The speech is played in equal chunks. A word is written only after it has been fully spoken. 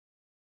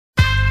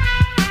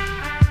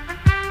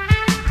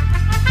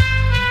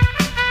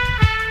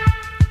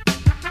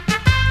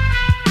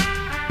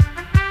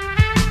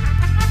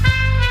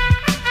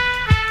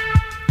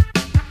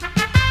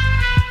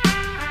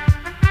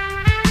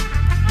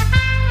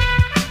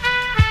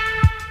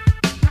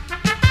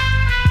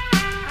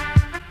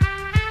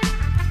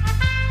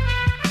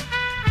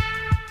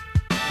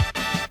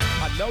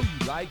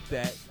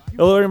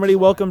Hello, everybody.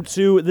 Welcome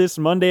to this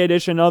Monday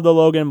edition of the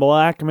Logan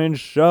Blackman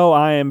Show.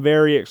 I am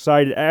very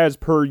excited, as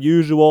per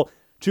usual,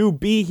 to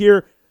be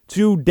here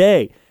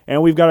today.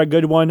 And we've got a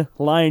good one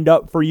lined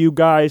up for you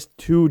guys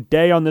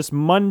today on this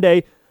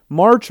Monday,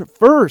 March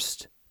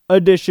 1st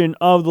edition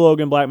of the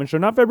Logan Blackman Show.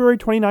 Not February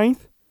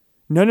 29th.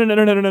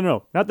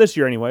 No. Not this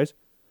year, anyways.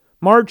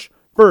 March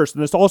 1st.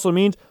 And this also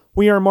means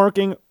we are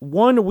marking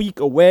 1 week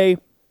away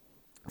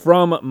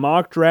from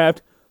Mock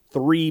Draft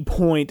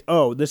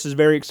 3.0. This is a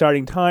very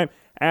exciting time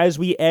as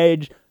we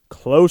edge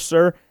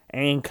closer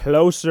and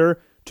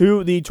closer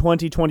to the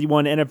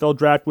 2021 NFL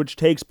Draft, which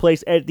takes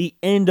place at the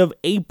end of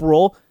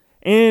April.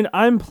 And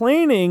I'm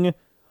planning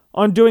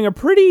on doing a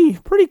pretty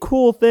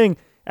cool thing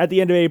at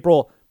the end of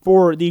April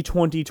for the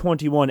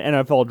 2021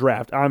 NFL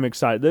Draft. I'm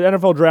excited. The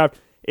NFL Draft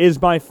is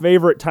my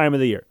favorite time of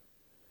the year.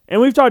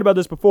 And we've talked about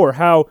this before,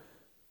 how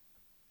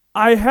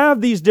I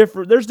have there's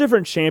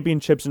different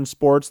championships in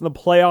sports, and the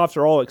playoffs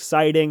are all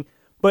exciting.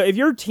 But if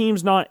your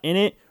team's not in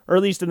it, or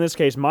at least in this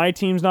case, my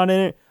team's not in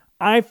it,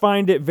 I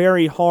find it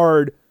very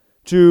hard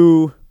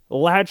to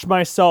latch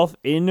myself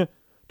in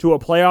to a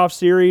playoff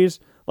series.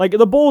 Like,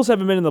 the Bulls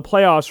haven't been in the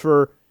playoffs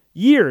for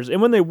years,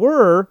 and when they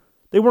weren't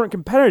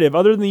competitive,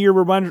 other than the year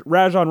where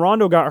Rajon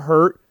Rondo got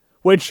hurt,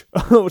 which,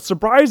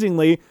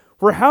 surprisingly,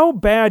 for how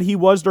bad he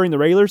was during the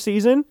regular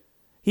season,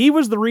 he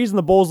was the reason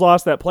the Bulls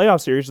lost that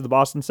playoff series to the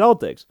Boston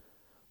Celtics.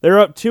 They're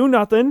up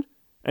 2-0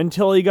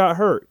 until he got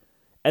hurt,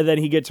 and then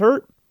he gets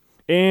hurt,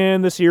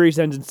 and the series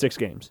ends in 6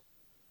 games.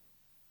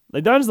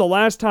 Like, that is the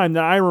last time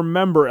that I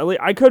remember. At least,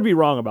 I could be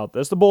wrong about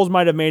this. The Bulls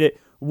might have made it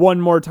one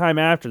more time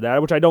after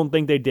that, which I don't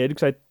think they did,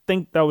 because I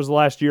think that was the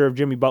last year of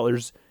Jimmy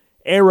Butler's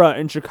era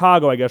in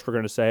Chicago, I guess we're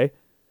going to say.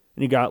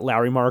 And you got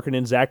Larry Markkinen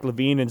and Zach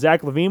LaVine. And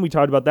Zach LaVine, we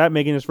talked about that,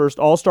 making his first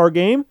All-Star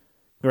game.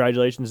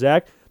 Congratulations,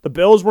 Zach. The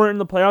Bills weren't in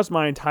the playoffs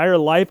my entire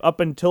life up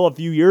until a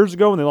few years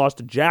ago when they lost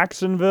to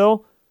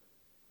Jacksonville.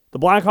 The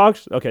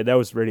Blackhawks, okay, that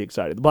was really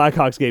exciting. The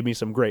Blackhawks gave me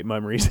some great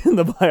memories in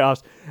the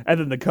playoffs. And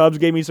then the Cubs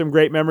gave me some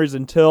great memories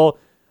until,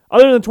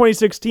 other than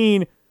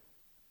 2016,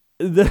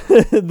 until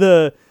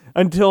the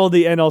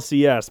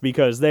NLCS,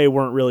 because they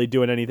weren't really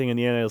doing anything in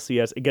the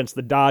NLCS against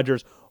the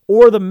Dodgers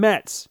or the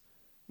Mets.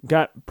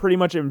 Got pretty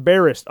much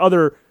embarrassed,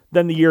 other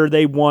than the year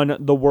they won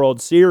the World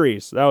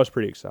Series. That was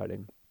pretty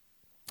exciting.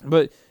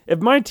 But if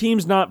my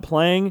team's not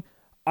playing,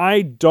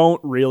 I don't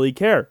really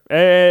care.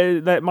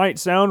 That might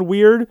sound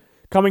weird,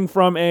 coming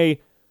from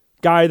a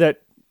guy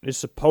that is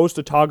supposed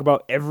to talk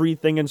about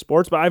everything in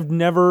sports, but I've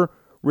never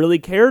really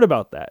cared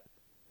about that.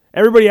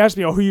 Everybody asks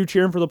me, who are you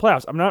cheering for the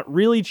playoffs? I'm not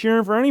really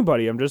cheering for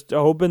anybody. I'm just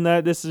hoping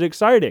that this is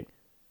exciting.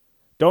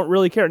 Don't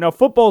really care. Now,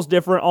 football's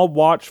different. I'll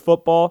watch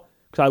football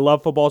because I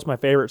love football. It's my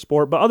favorite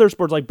sport. But other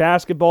sports like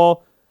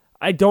basketball,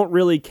 I don't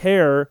really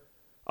care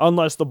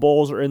unless the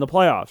Bulls are in the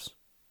playoffs.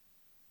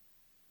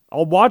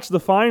 I'll watch the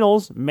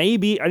finals,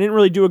 maybe. I didn't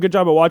really do a good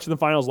job of watching the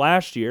finals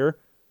last year,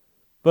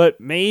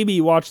 but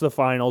maybe watch the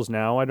finals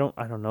now. I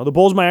don't know. The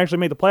Bulls might actually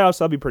make the playoffs.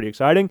 That'd be pretty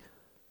exciting.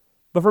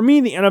 But for me,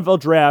 the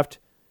NFL Draft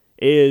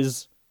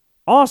is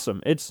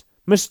awesome. It's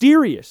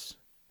mysterious.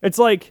 It's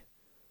like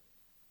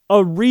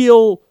a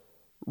real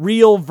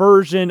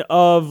version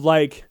of,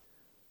 like,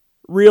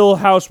 Real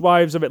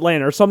Housewives of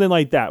Atlanta or something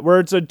like that, where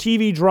it's a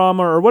TV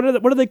drama, or what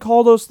do they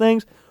call those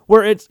things?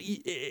 Where it's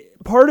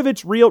part of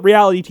it's real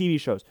reality TV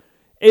shows.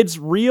 It's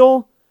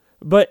real,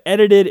 but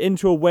edited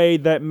into a way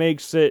that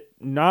makes it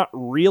not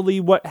really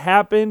what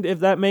happened, if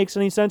that makes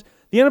any sense.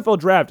 The NFL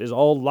Draft is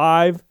all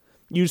live.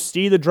 You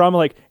see the drama,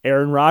 like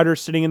Aaron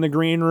Rodgers sitting in the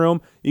green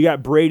room. You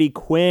got Brady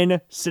Quinn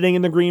sitting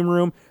in the green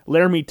room.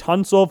 Laramie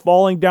Tunsil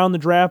falling down the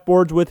draft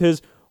boards with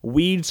his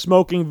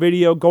weed-smoking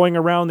video going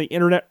around the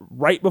internet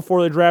right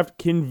before the draft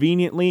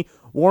conveniently.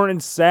 Warren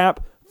Sapp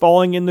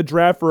falling in the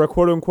draft for a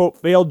quote-unquote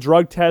failed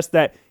drug test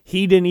that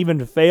he didn't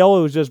even fail.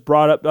 It was just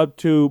brought up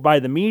to by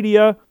the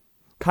media.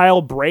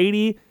 Kyle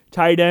Brady,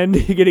 tight end,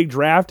 getting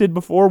drafted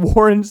before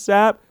Warren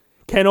Sapp.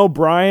 Ken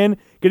O'Brien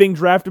getting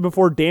drafted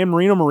before Dan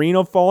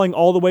Marino falling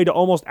all the way to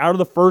almost out of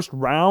the first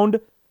round.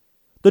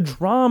 The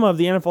drama of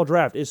the NFL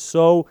Draft is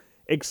so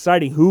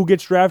exciting. Who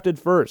gets drafted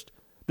first?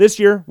 This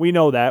year, we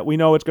know that. We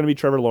know it's going to be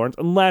Trevor Lawrence,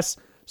 unless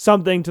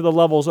something to the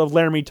levels of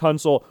Laramie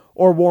Tunsil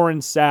or Warren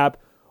Sapp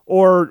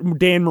or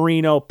Dan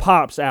Marino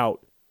pops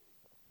out.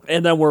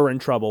 And then we're in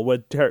trouble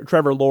with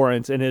Trevor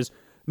Lawrence and his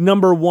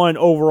number 1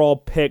 overall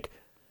pick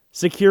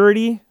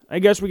security, I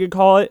guess we could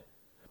call it.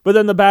 But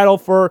then the battle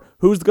for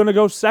who's going to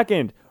go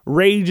second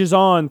rages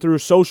on through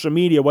social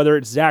media, whether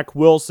it's Zach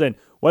Wilson,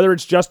 whether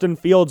it's Justin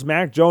Fields,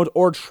 Mac Jones,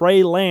 or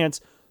Trey Lance.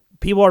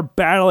 People are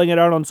battling it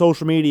out on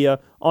social media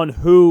on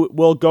who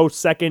will go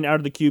second out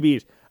of the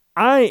QBs.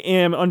 I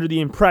am under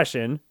the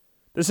impression,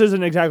 this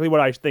isn't exactly what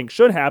I think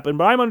should happen,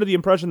 but I'm under the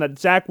impression that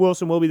Zach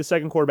Wilson will be the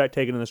second quarterback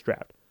taken in this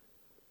draft.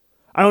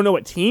 I don't know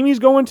what team he's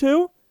going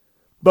to,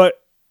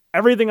 but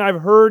everything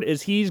I've heard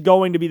is he's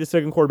going to be the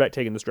second quarterback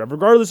taking this draft,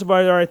 regardless of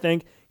whether I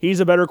think he's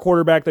a better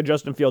quarterback than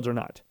Justin Fields or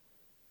not.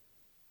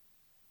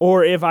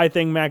 Or if I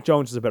think Mac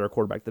Jones is a better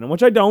quarterback than him,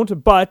 which I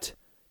don't, but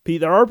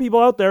there are people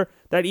out there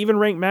that even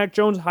rank Mac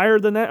Jones higher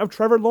than that of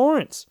Trevor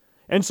Lawrence.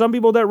 and some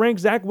people that rank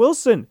Zach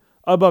Wilson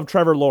above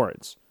Trevor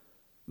Lawrence.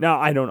 Now,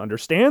 I don't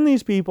understand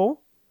these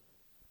people,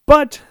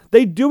 but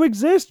they do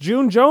exist.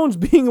 June Jones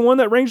being the one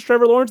that ranks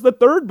Trevor Lawrence the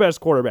third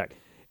best quarterback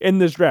in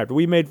this draft.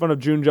 We made fun of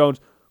June Jones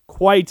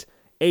quite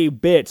a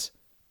bit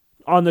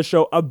on the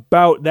show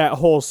about that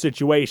whole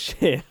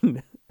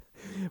situation.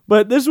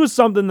 But this was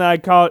something that I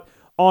caught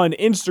on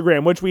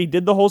Instagram, which we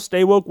did the whole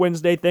Stay Woke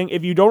Wednesday thing.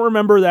 If you don't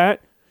remember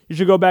that, you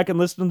should go back and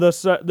listen to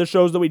the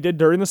shows that we did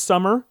during the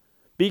summer,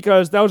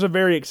 because that was a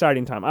very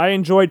exciting time. I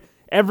enjoyed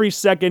every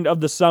second of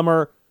the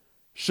summer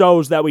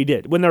shows that we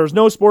did. When there was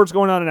no sports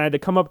going on and I had to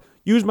come up,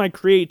 use my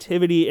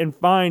creativity and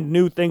find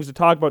new things to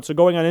talk about. So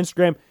going on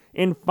Instagram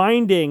and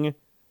finding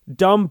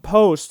dumb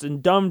posts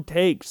and dumb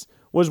takes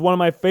was one of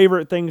my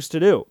favorite things to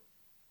do.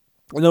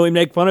 And then we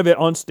make fun of it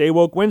on Stay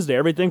Woke Wednesday.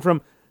 Everything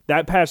from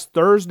that past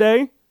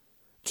Thursday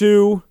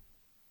to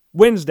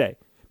Wednesday,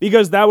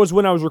 because that was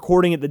when I was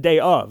recording it the day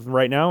of.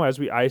 Right now,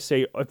 I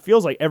say, it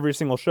feels like every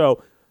single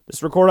show,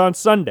 this record on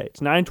Sunday. It's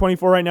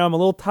 9:24 right now. I'm a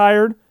little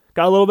tired,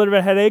 got a little bit of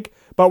a headache,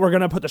 but we're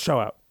going to put the show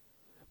out.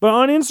 But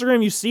on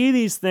Instagram, you see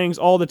these things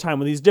all the time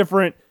with these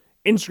different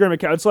Instagram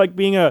accounts. It's like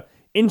being a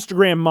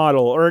Instagram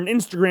model or an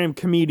Instagram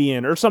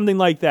comedian or something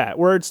like that,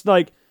 where it's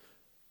like,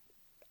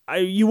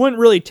 you wouldn't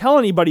really tell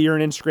anybody you're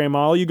an Instagram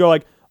model. You go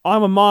like,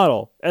 I'm a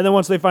model. And then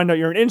once they find out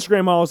you're an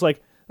Instagram model, it's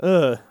like,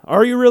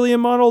 are you really a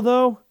model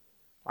though?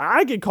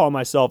 I could call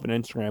myself an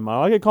Instagram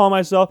model. I could call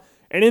myself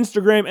an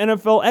Instagram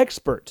NFL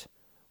expert,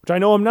 which I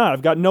know I'm not.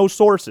 I've got no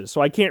sources,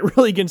 so I can't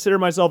really consider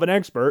myself an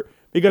expert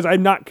because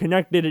I'm not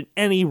connected in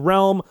any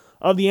realm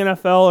of the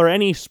NFL or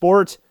any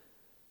sport.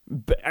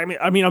 I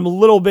mean, I'm a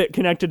little bit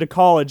connected to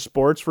college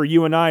sports for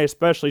you and I,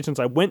 especially since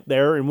I went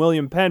there in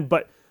William Penn.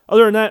 But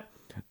other than that,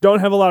 don't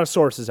have a lot of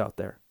sources out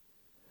there.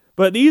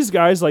 But these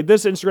guys, like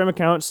this Instagram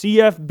account,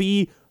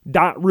 CFB.routine,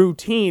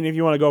 if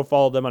you want to go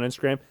follow them on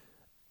Instagram,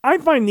 I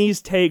find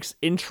these takes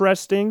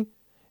interesting.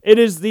 It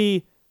is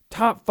the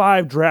top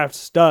 5 draft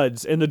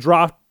studs and the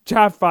top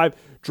 5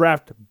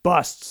 draft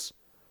busts.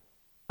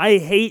 I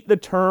hate the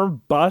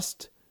term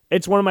bust.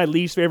 It's one of my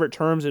least favorite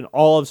terms in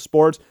all of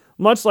sports.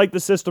 Much like the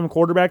system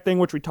quarterback thing,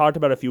 which we talked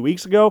about a few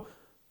weeks ago.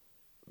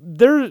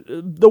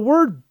 The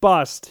word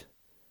bust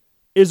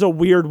is a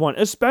weird one,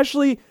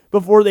 especially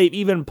before they've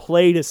even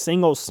played a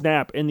single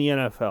snap in the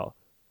NFL.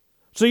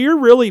 So you're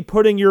really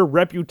putting your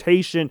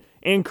reputation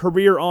and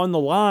career on the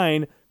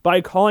line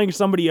by calling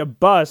somebody a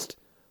bust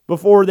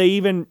before they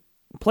even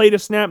played a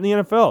snap in the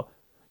NFL.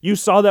 You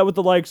saw that with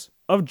the likes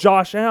of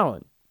Josh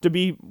Allen,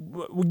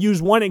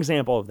 use one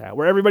example of that,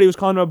 where everybody was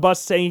calling him a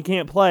bust, saying he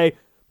can't play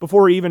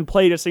before he even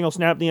played a single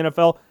snap in the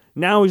NFL.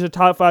 Now he's a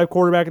top 5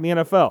 quarterback in the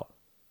NFL.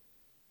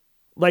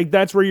 Like,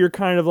 that's where you're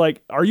kind of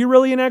like, are you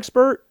really an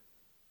expert?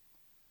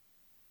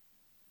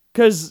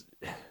 Because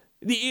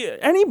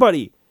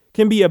anybody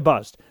can be a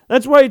bust.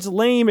 That's why it's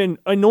lame and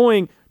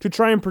annoying to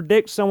try and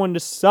predict someone to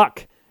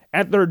suck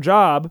at their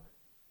job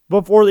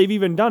before they've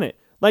even done it.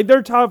 Like,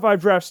 they're top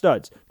 5 draft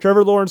studs.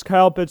 Trevor Lawrence,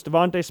 Kyle Pitts,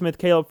 Devontae Smith,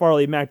 Caleb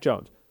Farley, Mac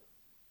Jones.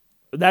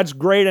 That's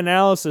great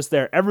analysis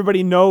there.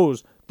 Everybody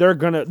knows they're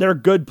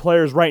good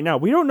players right now.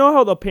 We don't know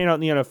how they'll pan out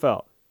in the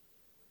NFL.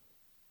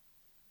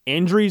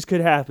 Injuries could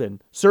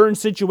happen. Certain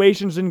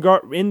situations in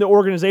the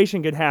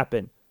organization could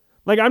happen.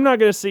 Like, I'm not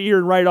going to sit here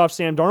and write off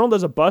Sam Darnold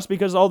as a bust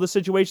because of all the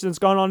situation that's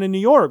gone on in New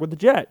York with the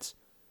Jets.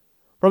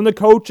 From the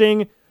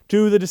coaching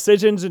to the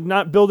decisions and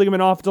not building him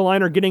an offensive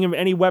line or getting him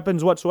any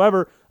weapons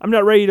whatsoever, I'm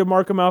not ready to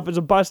mark him off as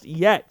a bust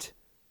yet.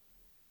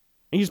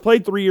 And he's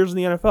played 3 years in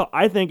the NFL.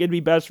 I think it'd be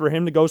best for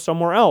him to go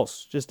somewhere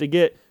else, just to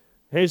get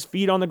his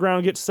feet on the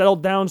ground, get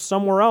settled down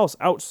somewhere else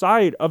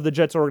outside of the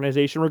Jets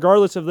organization,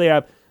 regardless if they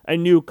have a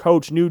new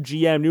coach, new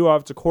GM, new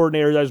offensive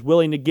coordinator that is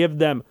willing to give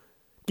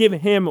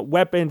him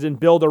weapons and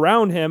build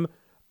around him.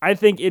 I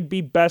think it'd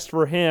be best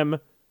for him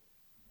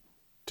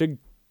to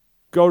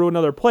go to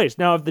another place.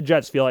 Now, if the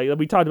Jets feel like,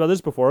 we talked about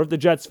this before, if the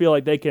Jets feel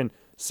like they can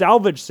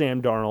salvage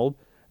Sam Darnold,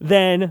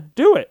 then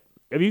do it.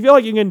 If you feel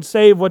like you can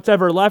save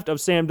whatever left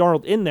of Sam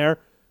Darnold in there,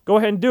 go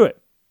ahead and do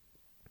it.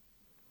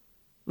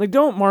 Like,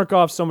 don't mark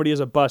off somebody as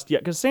a bust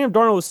yet, because Sam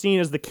Darnold is seen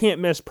as the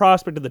can't-miss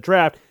prospect of the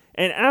draft,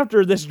 and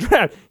after this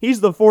draft,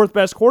 he's the 4th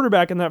best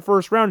quarterback in that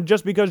first round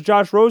just because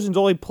Josh Rosen's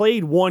only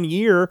played 1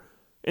 year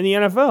in the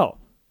NFL.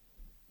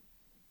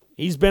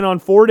 He's been on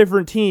 4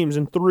 different teams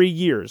in 3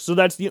 years, so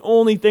that's the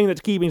only thing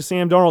that's keeping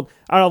Sam Darnold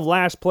out of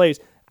last place,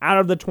 out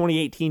of the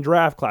 2018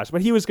 draft class.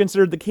 But he was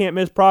considered the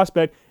can't-miss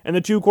prospect, and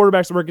the 2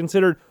 quarterbacks that were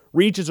considered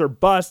reaches or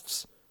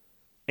busts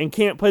and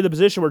can't play the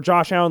position were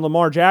Josh Allen and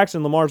Lamar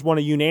Jackson. Lamar's won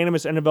a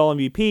unanimous NFL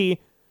MVP.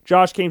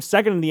 Josh came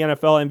second in the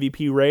NFL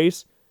MVP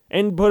race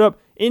and put up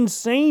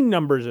insane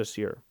numbers this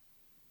year,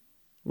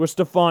 with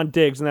Stephon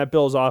Diggs and that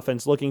Bills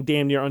offense looking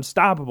damn near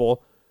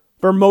unstoppable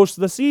for most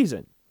of the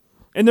season.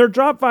 And they're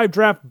top 5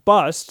 draft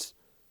busts,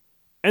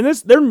 and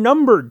they're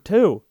numbered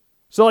too.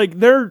 So, like,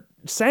 they're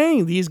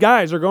saying these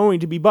guys are going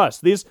to be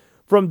busts.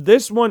 From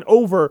this one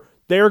over,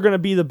 they're going to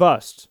be the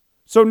bust.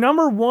 So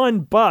number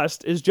 1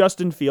 bust is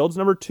Justin Fields.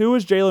 Number 2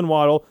 is Jalen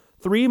Waddle.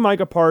 3,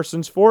 Micah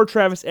Parsons. 4,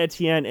 Travis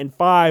Etienne. And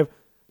 5,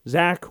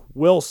 Zach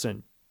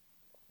Wilson.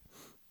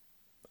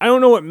 I don't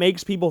know what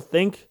makes people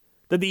think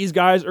that these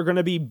guys are going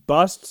to be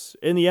busts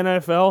in the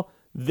NFL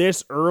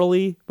this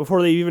early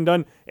before they've even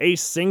done a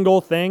single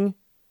thing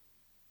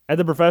at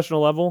the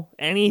professional level.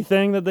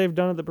 Anything that they've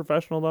done at the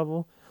professional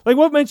level. Like,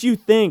 what makes you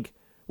think,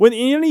 when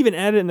you didn't even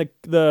add it in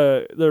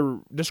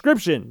the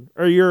description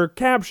or your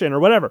caption or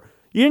whatever,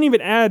 you didn't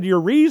even add your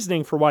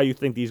reasoning for why you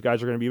think these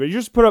guys are going to be, but you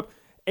just put up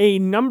a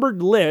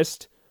numbered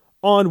list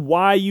on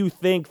why you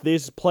think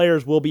these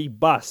players will be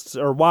busts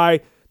or why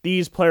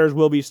these players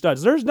will be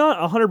studs. There's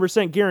not a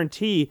 100%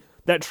 guarantee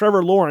that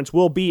Trevor Lawrence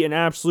will be an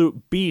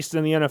absolute beast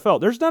in the NFL.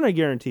 There's not a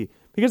guarantee.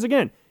 Because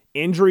again,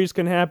 injuries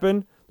can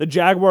happen. The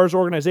Jaguars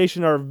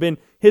organization have been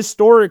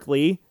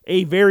historically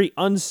a very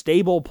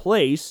unstable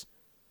place.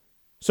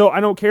 So I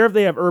don't care if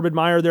they have Urban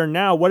Meyer there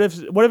now. What if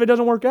it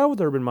doesn't work out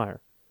with Urban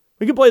Meyer?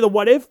 We can play the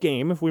what if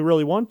game if we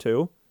really want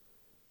to.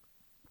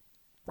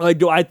 Like,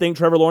 do I think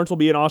Trevor Lawrence will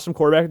be an awesome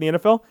quarterback in the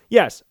NFL?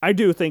 Yes, I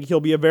do think he'll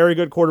be a very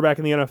good quarterback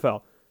in the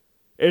NFL.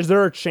 Is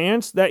there a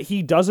chance that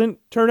he doesn't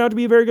turn out to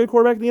be a very good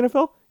quarterback in the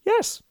NFL?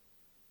 Yes.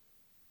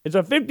 It's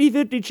a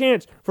 50-50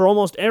 chance for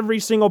almost every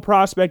single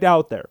prospect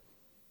out there.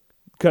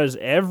 Because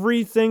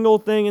every single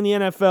thing in the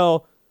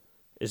NFL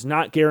is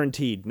not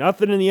guaranteed.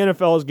 Nothing in the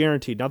NFL is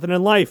guaranteed. Nothing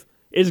in life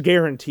is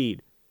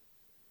guaranteed.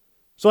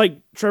 So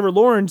like Trevor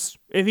Lawrence,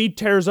 if he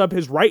tears up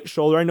his right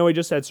shoulder, I know he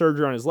just had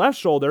surgery on his left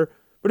shoulder,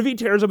 but if he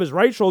tears up his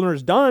right shoulder and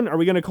is done, are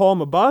we going to call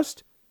him a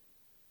bust?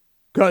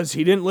 Because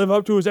he didn't live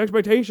up to his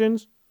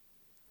expectations,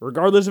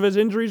 regardless of his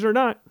injuries or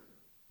not.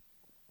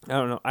 I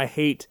don't know. I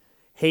hate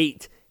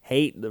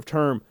the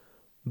term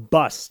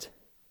bust,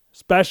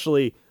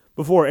 especially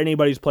before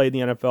anybody's played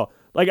in the NFL.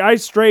 Like,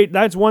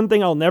 that's one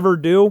thing I'll never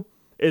do,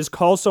 is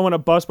call someone a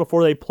bust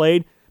before they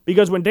played,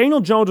 because when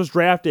Daniel Jones was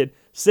drafted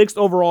 6th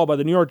overall by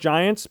the New York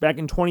Giants back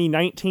in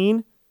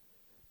 2019,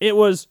 it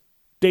was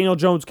Daniel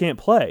Jones can't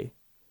play.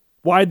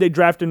 Why did they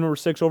draft him number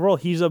 6 overall?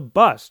 He's a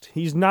bust.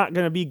 He's not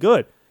going to be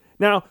good.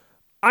 Now,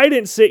 I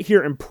didn't sit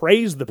here and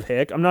praise the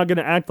pick. I'm not going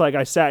to act like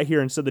I sat here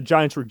and said the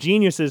Giants were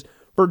geniuses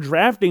for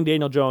drafting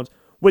Daniel Jones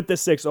with the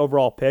 6th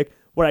overall pick.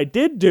 What I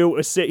did do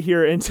is sit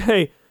here and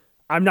say,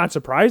 I'm not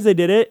surprised they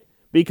did it,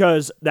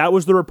 because that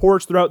was the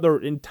reports throughout the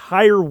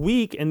entire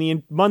week and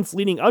the months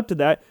leading up to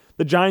that.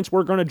 The Giants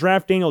were going to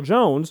draft Daniel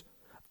Jones.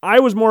 I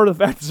was more of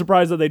the fact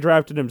surprised that they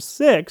drafted him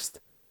 6th,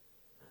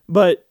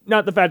 but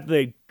not the fact that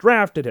they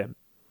drafted him.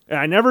 And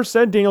I never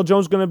said Daniel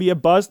Jones was going to be a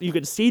bust. You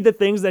could see the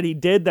things that he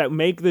did that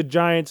make the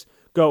Giants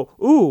go,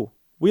 ooh,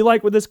 we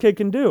like what this kid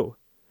can do.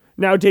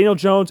 Now, Daniel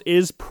Jones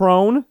is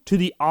prone to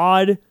the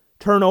odd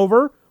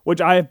turnover, which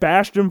I have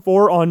bashed him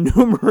for on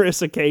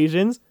numerous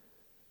occasions.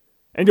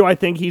 And do I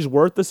think he's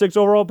worth the 6th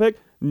overall pick?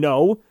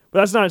 No, but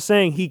that's not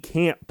saying he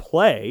can't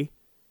play.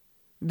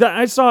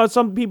 I saw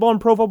some people on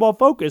Pro Football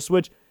Focus,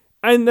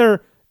 and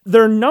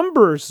their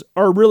numbers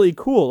are really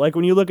cool. Like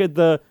when you look at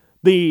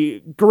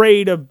the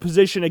grade of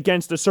position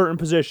against a certain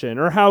position,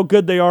 or how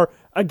good they are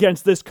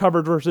against this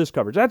coverage versus this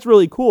coverage. That's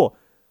really cool.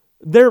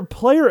 Their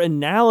player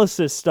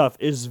analysis stuff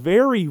is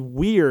very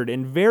weird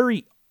and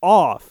very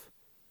off.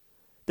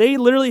 They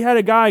literally had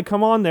a guy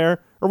come on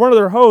there, or one of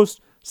their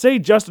hosts, say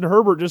Justin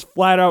Herbert just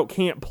flat out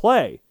can't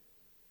play.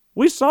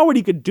 We saw what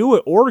he could do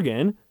at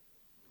Oregon.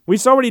 We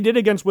saw what he did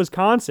against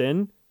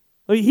Wisconsin.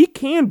 Like, he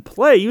can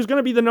play. He was going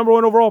to be the number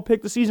 1 overall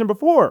pick the season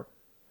before.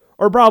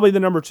 Or probably the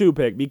number 2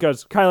 pick,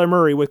 because Kyler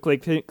Murray with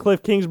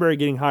Cliff Kingsbury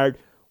getting hired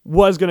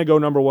was going to go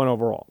number 1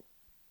 overall.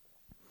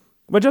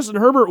 But Justin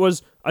Herbert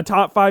was a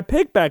top 5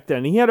 pick back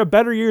then. He had a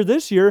better year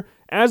this year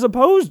as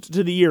opposed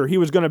to the year he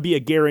was going to be a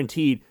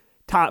guaranteed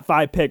top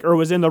 5 pick, or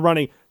was in the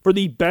running for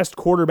the best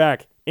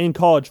quarterback in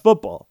college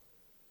football.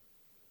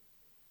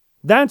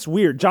 That's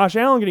weird. Josh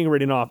Allen getting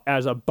written off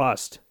as a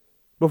bust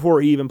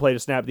before he even played a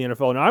snap in the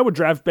NFL. Now, I would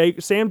draft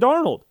Sam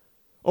Darnold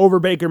over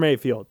Baker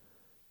Mayfield.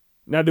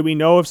 Now, do we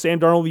know if Sam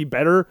Darnold will be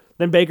better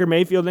than Baker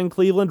Mayfield in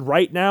Cleveland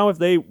right now if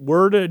they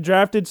were to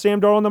drafted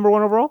Sam Darnold number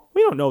 1 overall?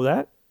 We don't know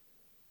that.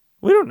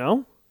 We don't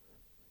know.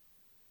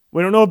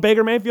 We don't know if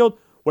Baker Mayfield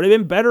would have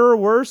been better or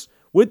worse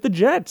with the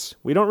Jets.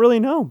 We don't really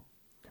know.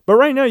 But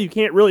right now, you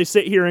can't really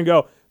sit here and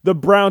go, the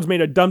Browns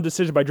made a dumb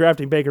decision by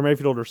drafting Baker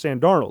Mayfield or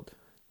Sam Darnold.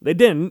 They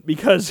didn't,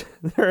 because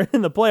they're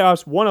in the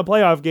playoffs, won a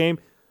playoff game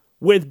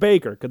with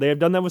Baker. Could they have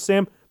done that with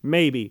Sam?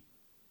 Maybe.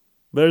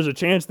 But there's a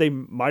chance they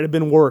might have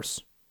been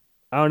worse.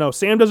 I don't know.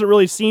 Sam doesn't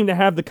really seem to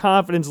have the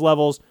confidence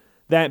levels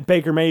that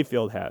Baker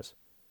Mayfield has.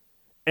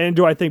 And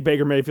do I think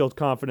Baker Mayfield's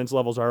confidence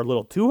levels are a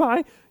little too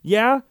high?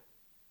 Yeah.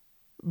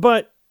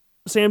 But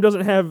Sam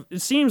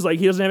it seems like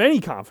he doesn't have any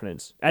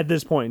confidence at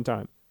this point in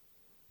time.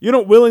 You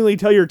don't willingly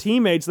tell your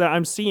teammates that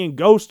I'm seeing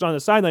ghosts on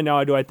the sideline.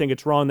 Now, do I think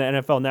it's wrong the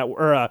NFL Network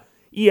or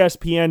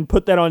ESPN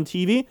put that on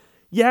TV?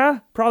 Yeah,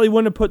 probably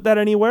wouldn't have put that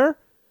anywhere.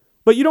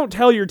 But you don't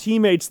tell your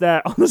teammates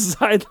that on the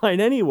sideline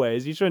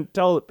anyways. You shouldn't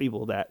tell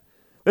people that.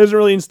 It doesn't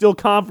really instill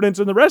confidence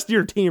in the rest of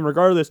your team,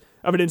 regardless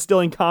of it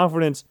instilling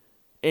confidence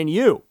in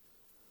you.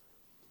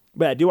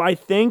 But do I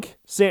think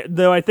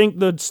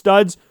the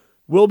studs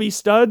will be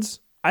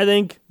studs? I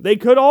think they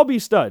could all be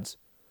studs.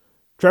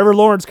 Trevor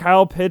Lawrence,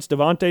 Kyle Pitts,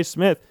 Devontae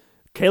Smith,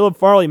 Caleb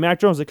Farley, Mac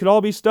Jones, they could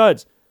all be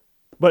studs.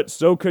 but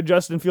so could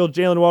Justin Fields,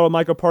 Jalen Waddle,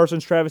 Michael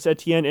Parsons, Travis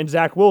Etienne, and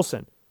Zach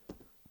Wilson.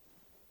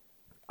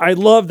 I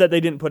love that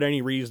they didn't put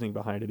any reasoning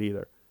behind it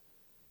either.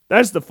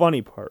 That's the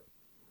funny part.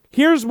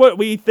 Here's what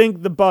we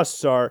think the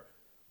busts are,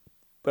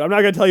 but I'm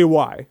not going to tell you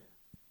why.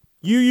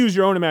 You use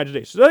your own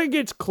imagination. So it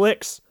gets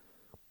clicks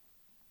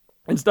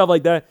and stuff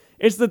like that.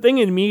 It's the thing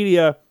in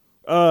media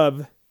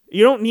of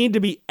you don't need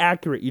to be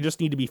accurate. You just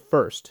need to be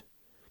first.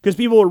 Because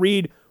people will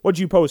read what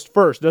you post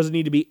first. It doesn't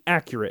need to be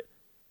accurate.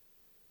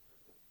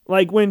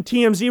 Like when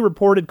TMZ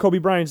reported Kobe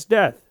Bryant's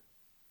death.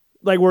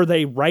 Like, were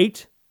they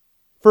right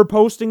for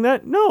posting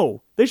that?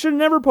 No. They should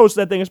never post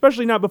that thing,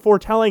 especially not before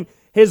telling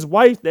his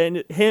wife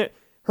that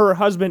her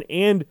husband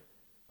and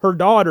her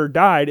daughter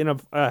died in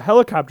a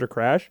helicopter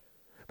crash.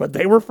 But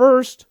they were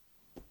first.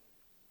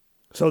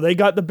 So they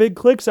got the big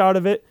clicks out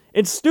of it.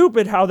 It's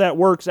stupid how that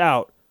works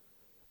out.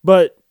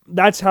 But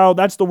that's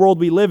the world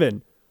we live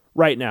in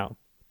right now.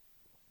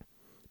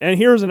 And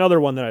here's another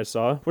one that I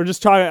saw. We're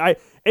just talking,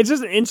 it's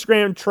just an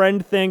Instagram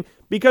trend thing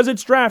because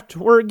it's draft.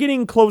 We're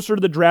getting closer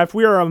to the draft.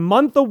 We are a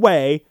month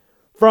away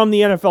from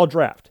the NFL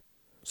draft.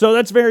 So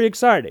that's very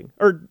exciting.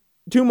 Or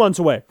 2 months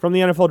away from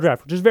the NFL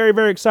draft, which is very,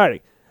 very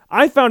exciting.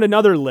 I found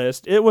another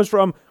list. It was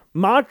from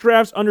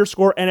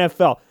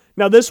mockdrafts_NFL.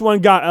 Now, this one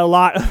got a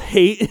lot of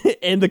hate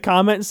in the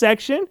comment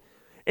section,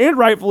 and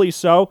rightfully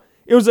so.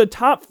 It was the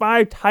top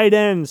 5 tight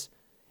ends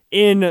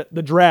in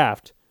the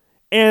draft.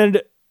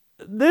 And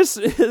this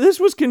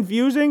was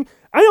confusing.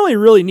 I only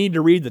really need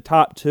to read the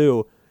top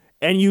 2,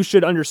 and you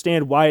should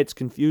understand why it's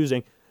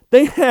confusing.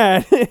 They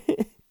had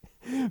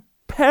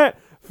Pat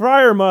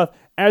Freiermuth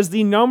as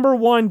the number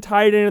 1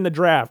 tight end in the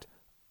draft.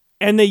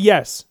 And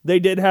they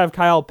did have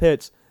Kyle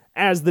Pitts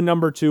as the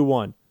number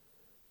 2-1.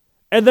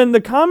 And then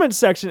the comment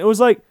section, it was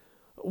like,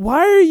 why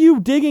are you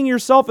digging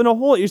yourself in a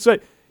hole?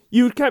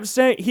 You kept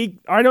saying,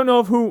 I don't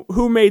know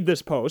who made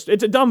this post.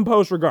 It's a dumb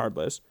post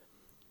regardless.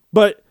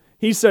 But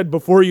he said,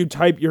 before you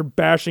type your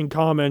bashing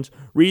comments,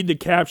 read the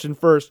caption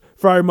first.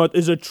 Freiermuth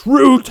is a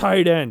true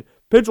tight end.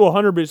 Pitts will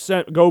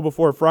 100% go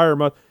before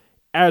Freiermuth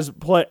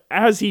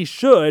as he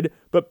should,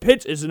 but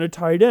Pitts isn't a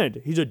tight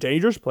end. He's a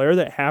dangerous player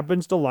that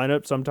happens to line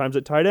up sometimes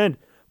at tight end.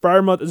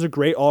 Freiermuth is a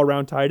great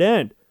all-around tight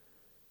end.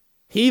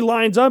 He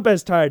lines up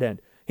as tight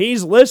end.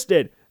 He's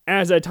listed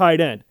as a tight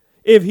end.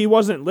 If he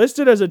wasn't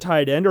listed as a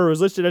tight end or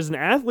was listed as an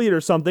athlete or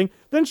something,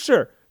 then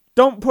sure,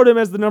 don't put him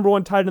as the number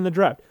 1 tight end in the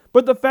draft.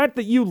 But the fact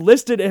that you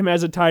listed him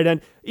as a tight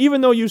end,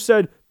 even though you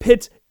said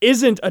Pitts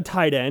isn't a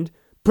tight end,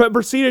 but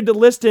proceeded to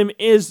list him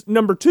as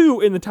number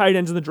 2 in the tight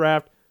ends in the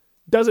draft,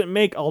 doesn't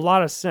make a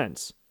lot of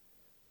sense.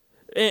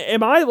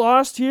 Am I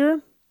lost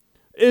here?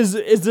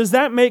 Does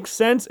that make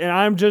sense and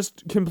I'm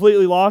just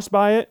completely lost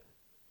by it?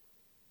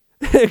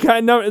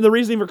 The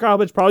reasoning for Kyle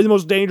Pitts, probably the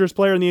most dangerous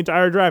player in the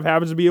entire draft,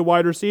 happens to be a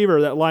wide receiver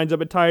that lines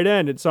up at tight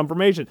end in some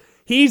formation.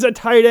 He's a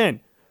tight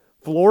end.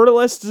 Florida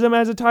lists him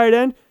as a tight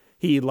end.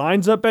 He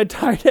lines up at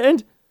tight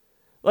end.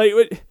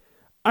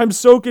 I'm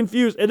so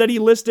confused. And then he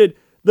listed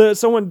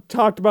someone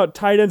talked about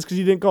tight ends because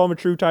he didn't call him a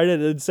true tight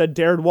end and said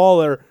Darren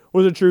Waller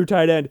was a true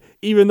tight end,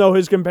 even though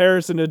his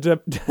comparison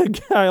to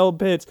Kyle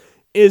Pitts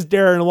is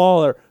Darren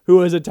Waller,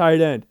 who is a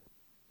tight end.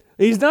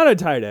 He's not a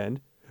tight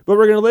end, but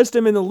we're going to list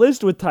him in the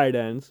list with tight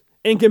ends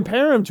and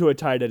compare him to a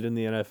tight end in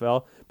the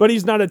NFL, but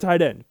he's not a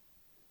tight end.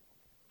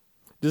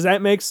 Does that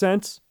make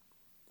sense?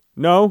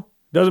 No?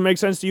 Doesn't make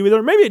sense to you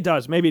either? Maybe it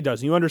does. Maybe it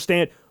does. You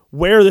understand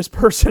where this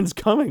person's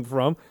coming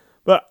from,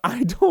 but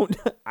I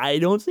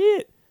don't see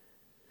it.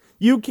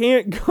 You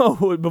can't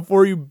go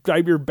before you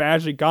type your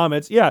bashing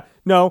comments. Yeah,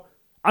 no,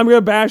 I'm going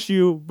to bash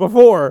you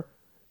before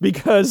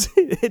because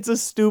it's a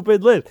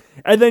stupid list.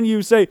 And then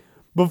you say,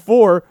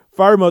 before,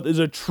 Freiermuth is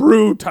a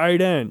true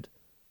tight end.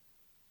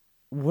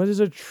 What is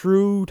a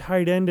true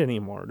tight end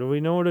anymore? Do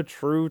we know what a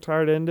true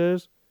tight end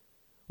is?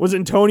 Was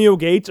Antonio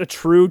Gates a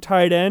true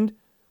tight end?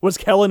 Was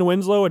Kellen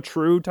Winslow a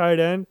true tight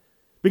end?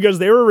 Because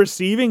they were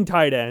receiving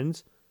tight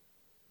ends.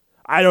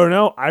 I don't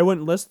know. I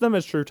wouldn't list them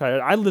as true tight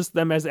ends. I'd list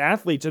them as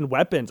athletes and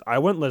weapons. I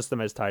wouldn't list them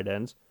as tight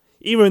ends.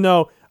 Even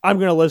though I'm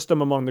going to list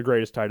them among the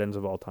greatest tight ends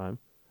of all time.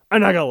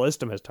 I'm not going to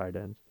list them as tight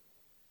ends.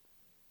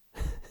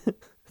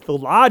 The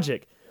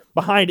logic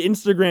behind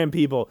Instagram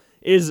people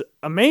is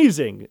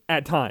amazing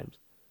at times.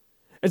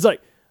 It's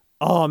like,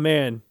 oh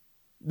man,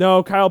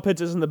 no, Kyle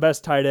Pitts isn't the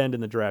best tight end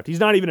in the draft.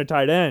 He's not even a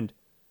tight end,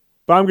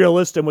 but I'm going to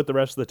list him with the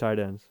rest of the tight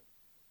ends.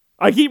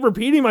 I keep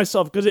repeating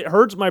myself because it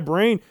hurts my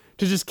brain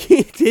to just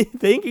keep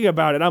thinking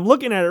about it. I'm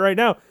looking at it right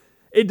now.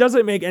 It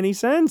doesn't make any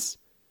sense.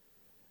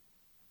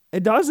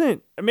 It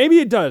doesn't. Maybe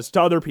it does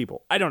to other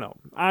people. I don't know.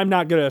 I'm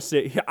not going to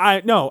sit here. I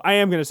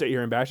am going to sit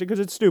here and bash it because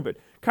it's stupid.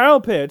 Kyle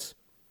Pitts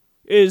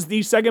is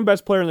the second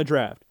best player in the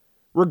draft,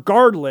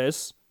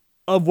 regardless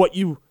of what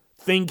you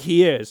think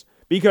he is,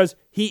 because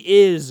he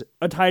is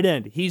a tight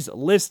end. He's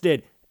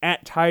listed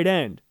at tight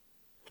end.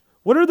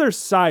 What are their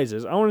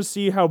sizes? I want to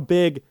see how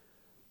big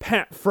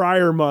Pat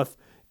Freiermuth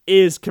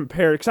is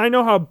compared, because I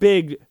know how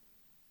big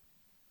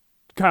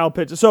Kyle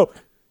Pitts is. So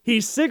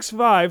he's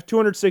 6'5",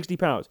 260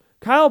 pounds.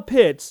 Kyle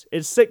Pitts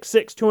is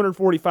 6'6",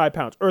 245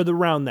 pounds, or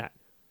around that.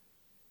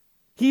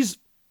 He's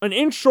an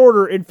inch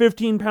shorter and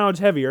 15 pounds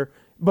heavier,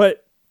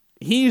 but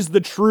he's the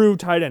true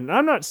tight end. And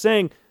I'm not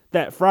saying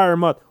that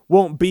Freiermuth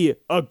won't be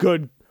a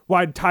good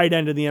wide tight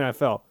end in the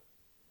NFL.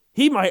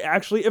 He might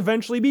actually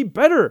eventually be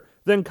better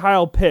than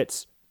Kyle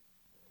Pitts.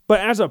 But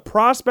as a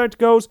prospect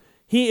goes,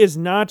 he is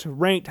not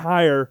ranked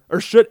higher,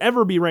 or should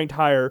ever be ranked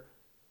higher,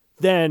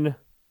 than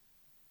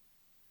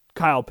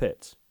Kyle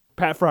Pitts.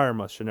 Pat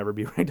Freiermuth should never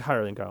be ranked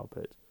higher than Kyle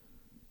Pitts.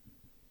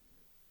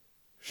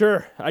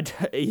 Sure,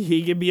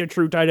 he can be a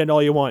true tight end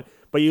all you want,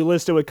 but you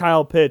listed with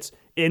Kyle Pitts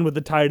in with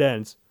the tight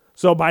ends.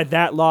 So by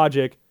that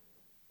logic,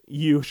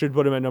 you should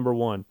put him at number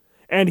 1.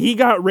 And he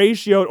got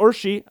ratioed, or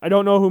she, I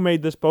don't know who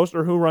made this post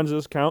or who runs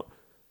this account,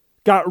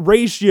 got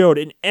ratioed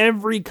in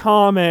every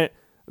comment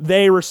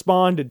they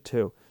responded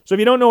to. So if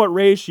you don't know what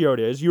ratioed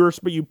is,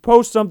 you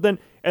post something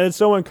and then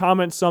someone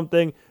comments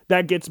something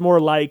that gets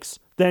more likes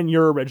than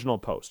your original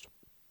post.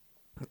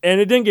 And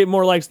it didn't get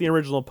more likes than the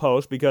original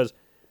post because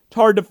it's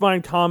hard to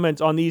find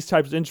comments on these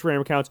types of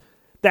Instagram accounts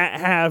that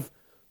have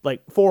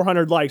like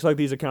 400 likes like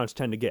these accounts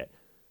tend to get.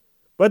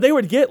 But they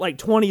would get like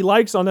 20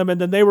 likes on them, and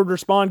then they would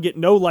respond, get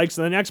no likes,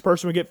 and the next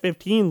person would get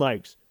 15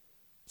 likes.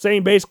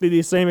 Saying basically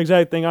the same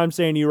exact thing I'm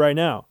saying to you right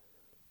now.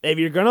 If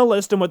you're going to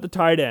list him with the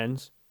tight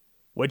ends,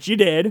 which you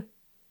did,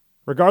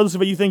 regardless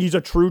of if you think he's a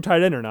true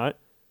tight end or not,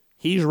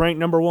 he's ranked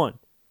number 1.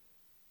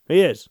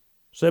 He is.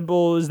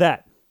 Simple as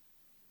that.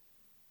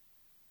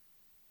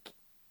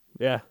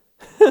 Yeah.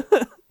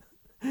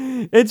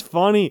 It's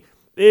funny.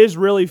 It is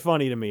really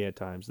funny to me at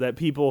times that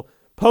people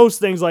post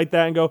things like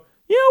that and go,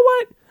 you know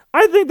what?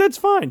 I think that's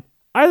fine.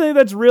 I think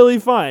that's really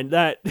fine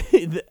that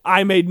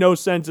I made no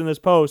sense in this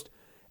post,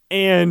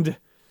 and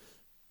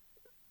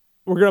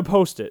we're gonna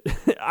post it.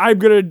 I'm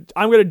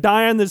gonna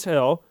die on this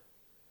hill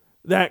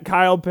that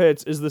Kyle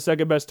Pitts is the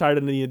second best tight end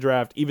in the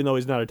draft, even though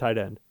he's not a tight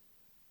end.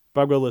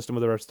 But I'm gonna list him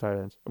with the rest of the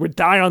tight ends. I'm gonna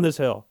die on this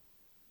hill.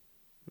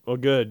 Well,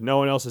 good. No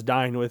one else is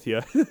dying with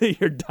you.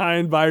 You're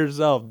dying by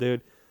yourself,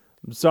 dude.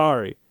 I'm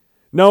sorry.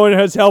 No one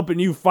has helping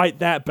you fight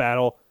that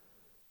battle.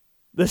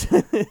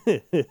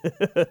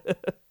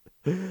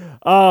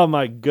 Oh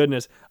my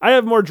goodness. I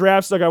have more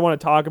draft stuff I want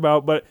to talk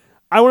about, but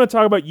I want to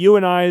talk about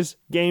UNI's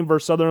game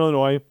versus Southern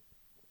Illinois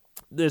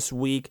this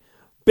week.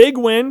 Big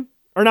win,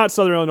 or not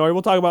Southern Illinois.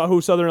 We'll talk about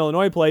who Southern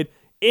Illinois played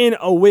in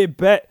a wee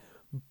bit.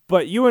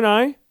 But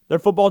UNI, their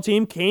football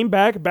team, came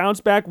back,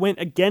 bounced back, went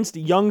against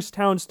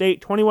Youngstown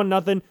State,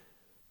 21-0.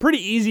 Pretty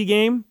easy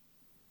game.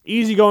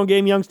 Easy going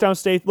game. Youngstown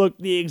State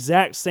looked the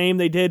exact same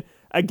they did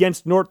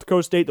against North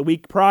Dakota State the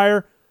week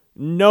prior.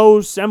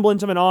 No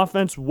semblance of an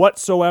offense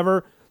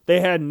whatsoever.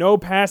 They had no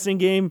passing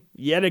game.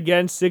 Yet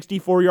again,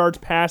 64 yards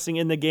passing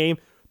in the game.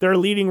 Their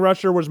leading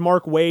rusher was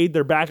Mark Wade,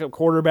 their backup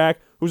quarterback,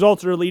 who's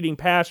also their leading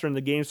passer in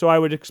the game. So I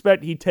would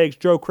expect he takes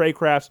Joe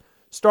Craycraft's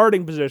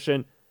starting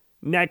position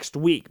next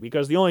week,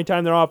 because the only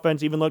time their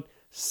offense even looked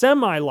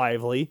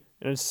semi-lively,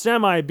 and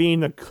semi being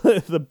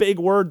the big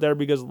word there,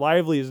 because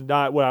lively is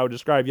not what I would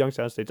describe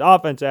Youngstown State's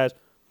offense as,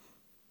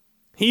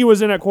 he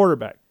was in at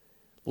quarterback.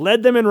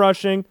 Led them in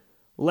rushing,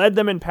 led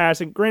them in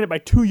passing, granted by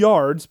 2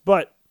 yards,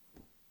 but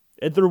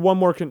it threw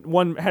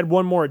had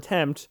one more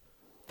attempt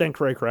than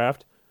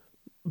Craycraft.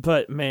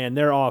 But man,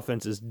 their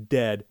offense is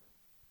dead.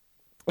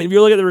 And if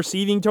you look at the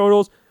receiving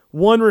totals,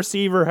 one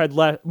receiver had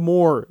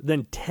more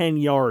than 10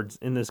 yards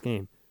in this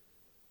game.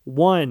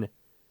 One.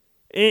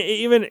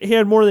 Even he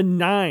had more than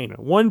 9.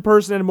 One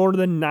person had more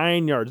than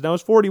 9 yards. That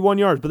was 41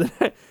 yards. But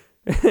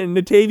then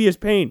Natavius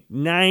Payne,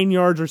 9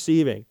 yards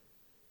receiving.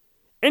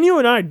 And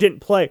UNI didn't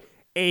play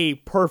a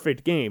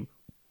perfect game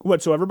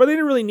whatsoever, but they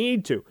didn't really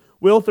need to.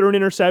 Will threw an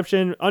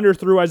interception,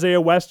 underthrew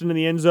Isaiah Weston in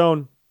the end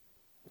zone.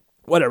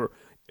 Whatever.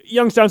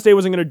 Youngstown State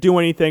wasn't going to do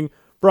anything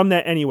from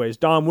that anyways.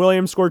 Dom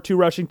Williams scored 2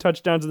 rushing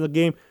touchdowns in the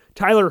game.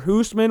 Tyler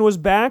Hoostman was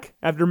back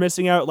after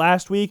missing out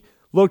last week.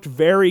 Looked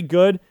very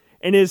good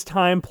in his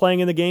time playing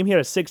in the game. He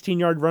had a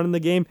 16-yard run in the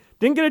game.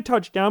 Didn't get a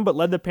touchdown, but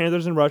led the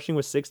Panthers in rushing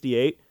with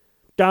 68.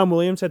 Dom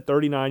Williams had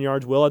 39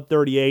 yards. Will had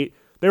 38.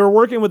 They were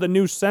working with a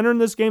new center in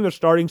this game. Their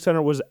starting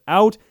center was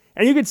out.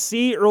 And you could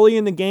see early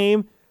in the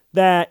game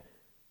that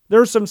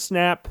there were some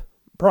snap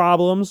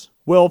problems.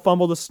 Will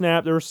fumbled a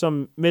snap. There was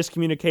some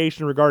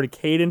miscommunication regarding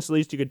cadence. At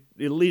least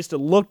it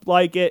looked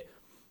like it.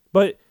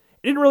 But it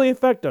didn't really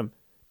affect them.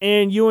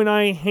 And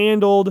UNI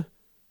handled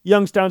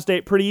Youngstown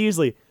State pretty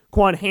easily.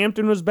 Quan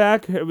Hampton was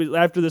back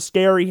after the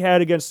scare he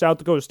had against South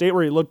Dakota State,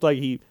 where he looked like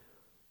he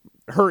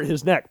hurt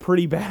his neck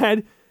pretty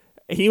bad.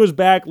 He was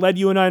back, led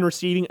UNI in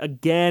receiving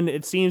again.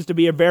 It seems to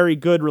be a very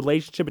good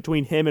relationship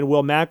between him and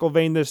Will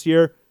McIlvain this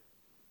year.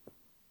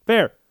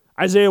 Fair.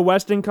 Isaiah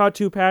Weston caught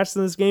 2 passes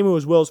in this game. It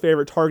was Will's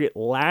favorite target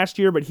last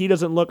year, but he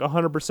doesn't look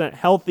 100%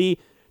 healthy.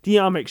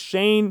 Deion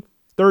McShane,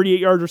 38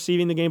 yards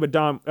receiving the game,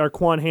 but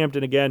Quan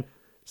Hampton again,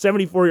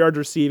 74 yards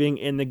receiving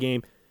in the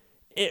game.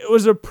 It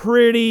was a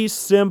pretty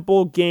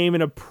simple game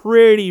and a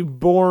pretty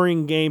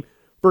boring game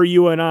for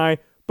UNI,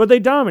 but they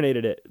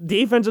dominated it.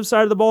 Defensive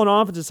side of the ball and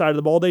offensive side of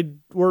the ball, they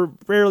were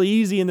fairly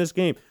easy in this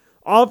game.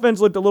 Offense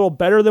looked a little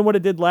better than what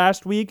it did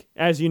last week,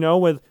 as you know,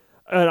 with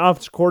an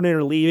offensive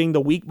coordinator leaving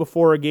the week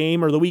before a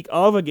game or the week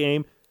of a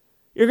game.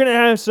 you're going to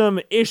have some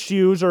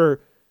issues,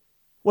 or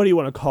what do you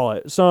want to call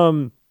it?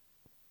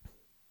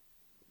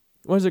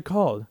 What is it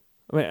called?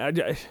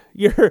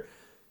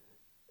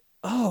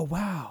 Oh,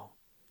 wow.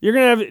 You're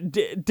going to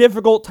have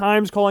difficult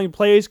times calling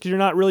plays because you're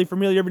not really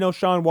familiar. You ever know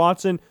Sean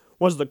Watson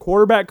was the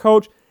quarterback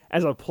coach?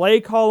 As a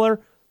play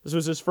caller, this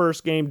was his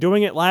first game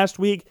doing it last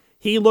week.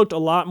 He looked a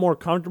lot more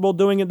comfortable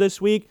doing it this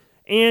week,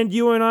 and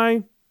you and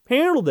I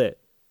handled it.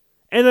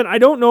 And then I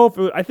don't know if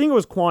I think it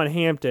was Quan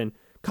Hampton,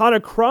 caught a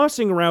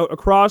crossing route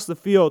across the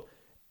field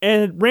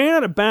and ran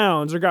out of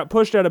bounds or got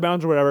pushed out of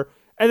bounds or whatever,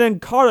 and then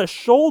caught a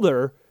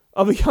shoulder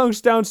of a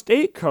Youngstown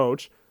State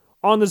coach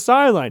on the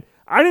sideline.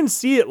 I didn't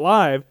see it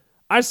live.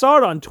 I saw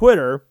it on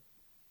Twitter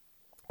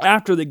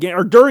after the game,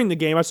 or during the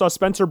game. I saw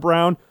Spencer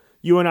Brown,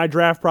 UNI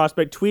draft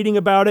prospect, tweeting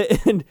about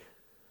it. And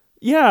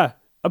yeah,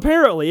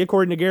 apparently,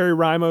 according to Gary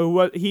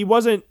Rima, he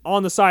wasn't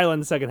on the sideline in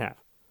the second half,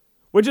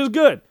 which is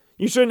good.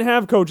 You shouldn't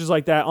have coaches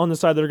like that on the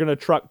side that are going to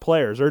truck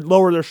players or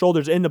lower their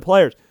shoulders into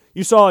players.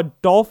 You saw a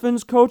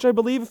Dolphins coach, I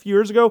believe, a few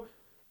years ago,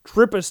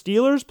 trip a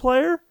Steelers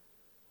player.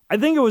 I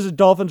think it was a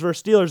Dolphins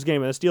versus Steelers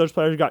game, and the Steelers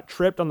players got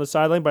tripped on the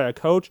sideline by a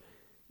coach.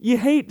 You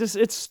hate this.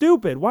 It's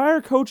stupid. Why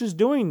are coaches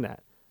doing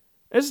that?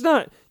 It's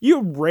not.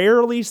 You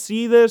rarely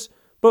see this,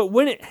 but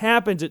when it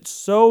happens, it's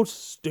so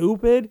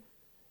stupid.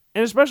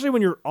 And especially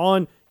when you're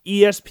on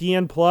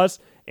ESPN Plus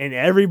and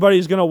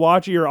everybody's going to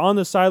watch you. You're on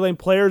the sideline.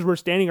 Players were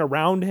standing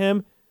around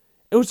him.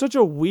 It was such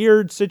a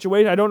weird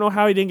situation. I don't know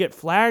how he didn't get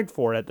flagged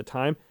for it at the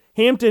time.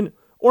 Hampton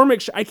or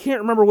I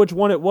can't remember which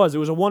one it was. It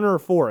was a 1 or a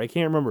 4. I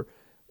can't remember.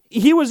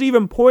 He was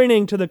even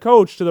pointing to the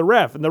coach, to the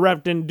ref, and the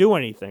ref didn't do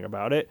anything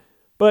about it.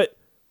 But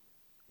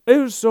it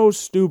was so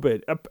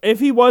stupid. If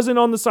he wasn't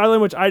on the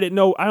sideline, which I didn't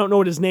know, I don't know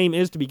what his name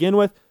is to begin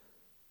with,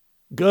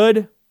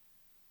 good.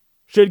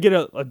 Should get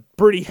a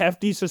pretty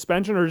hefty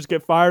suspension or just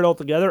get fired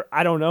altogether.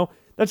 I don't know.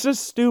 That's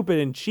just stupid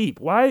and cheap.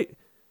 Why?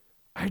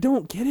 I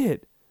don't get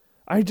it.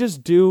 I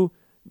just do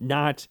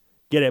not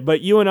get it.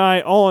 But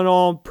UNI, all in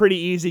all, pretty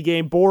easy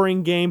game,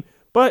 boring game,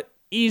 but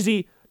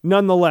easy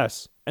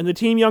nonetheless. And the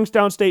team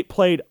Youngstown State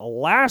played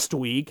last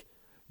week,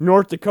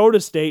 North Dakota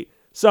State,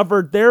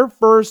 suffered their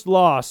first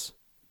loss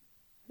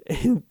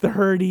in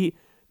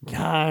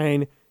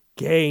 39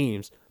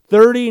 games.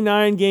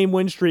 39-game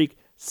win streak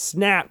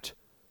snapped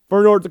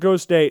for North Dakota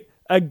State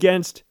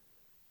against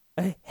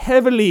a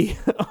heavy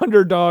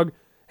underdog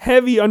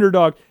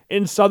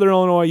in Southern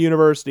Illinois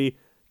University.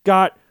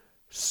 Got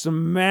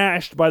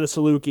smashed by the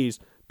Salukis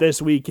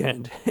this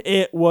weekend.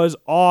 It was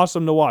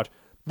awesome to watch.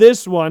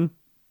 This one,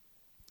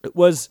 it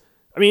was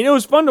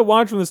fun to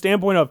watch from the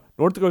standpoint of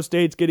North Dakota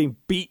State's getting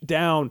beat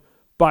down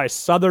by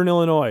Southern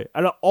Illinois.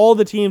 Out of all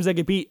the teams that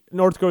could beat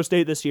North Dakota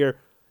State this year,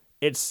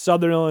 it's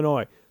Southern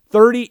Illinois.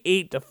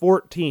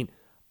 38-14.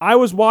 I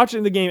was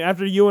watching the game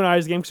after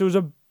UNI's game because it was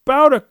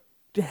about a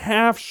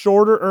half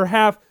shorter, or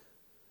half.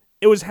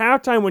 It was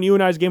halftime when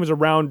UNI's game was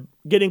around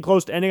getting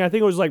close to ending. I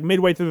think it was like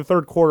midway through the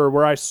third quarter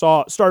where I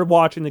started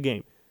watching the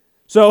game.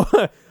 So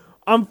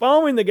I'm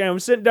following the game. I'm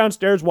sitting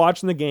downstairs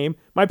watching the game.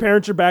 My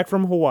parents are back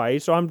from Hawaii,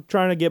 so I'm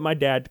trying to get my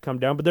dad to come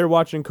down, but they're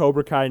watching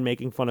Cobra Kai and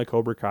making fun of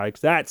Cobra Kai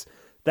because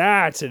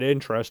that's an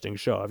interesting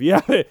show. If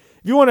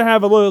you want to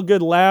have a little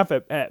good laugh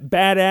at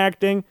bad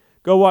acting,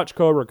 go watch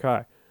Cobra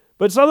Kai.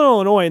 But Southern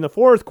Illinois in the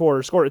fourth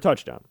quarter scored a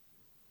touchdown.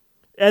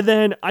 And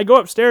then I go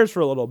upstairs for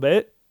a little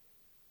bit,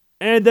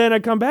 and then I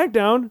come back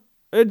down,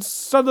 and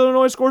Southern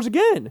Illinois scores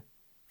again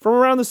from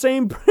around the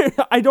same.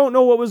 I don't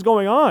know what was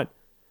going on.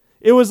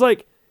 It was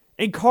like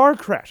a car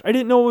crash. I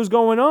didn't know what was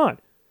going on.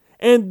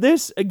 And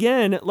this,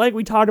 again, like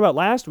we talked about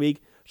last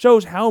week,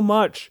 shows how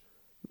much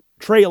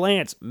Trey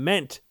Lance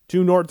meant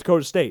to North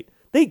Dakota State.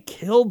 They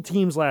killed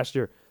teams last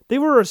year. They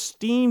were a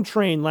steam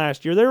train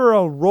last year. They were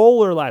a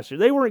roller last year.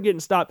 They weren't getting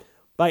stopped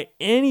by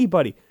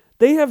anybody.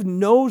 They have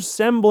no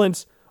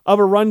semblance of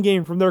a run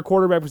game from their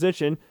quarterback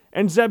position,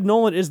 and Zeb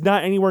Nolan is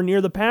not anywhere near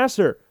the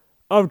passer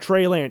of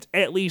Trey Lance,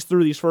 at least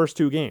through these first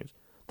two games.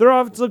 Their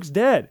offense looks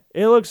dead.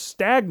 It looks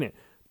stagnant.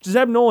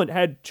 Zeb Nolan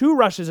had 2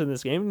 rushes in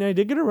this game, and he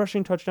did get a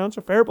rushing touchdown,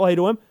 so fair play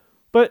to him,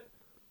 but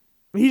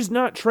he's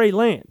not Trey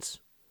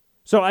Lance.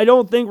 So I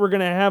don't think we're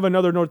going to have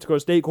another North Dakota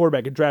State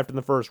quarterback get drafted in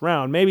the first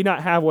round. Maybe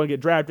not have one get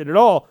drafted at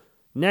all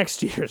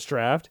next year's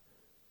draft.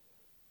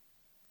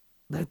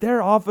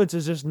 Their offense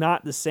is just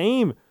not the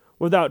same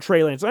without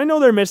Trey Lance. I know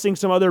they're missing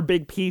some other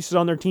big pieces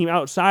on their team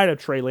outside of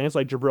Trey Lance,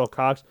 like Jabril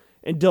Cox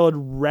and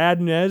Dylan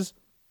Radnez.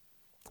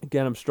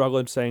 Again, I'm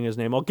struggling saying his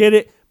name. I'll get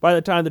it by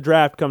the time the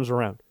draft comes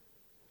around.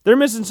 They're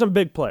missing some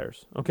big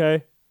players,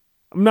 okay?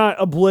 I'm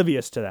not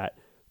oblivious to that.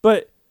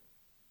 But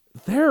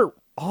their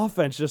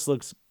offense just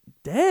looks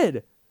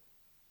dead.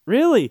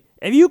 Really.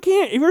 If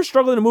you're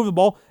struggling to move the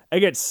ball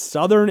against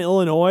Southern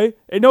Illinois,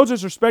 and no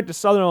disrespect to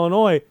Southern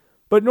Illinois,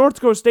 but North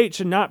Dakota State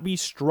should not be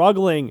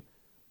struggling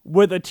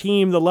with a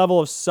team the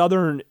level of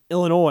Southern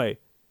Illinois.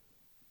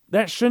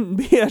 That shouldn't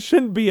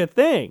be a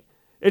thing.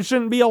 It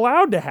shouldn't be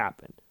allowed to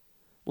happen.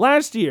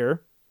 Last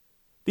year,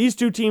 these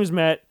two teams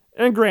met,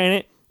 and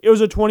granted, it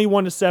was a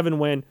 21-7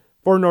 win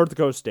for North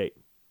Dakota State.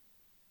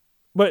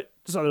 But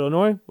Southern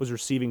Illinois was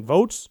receiving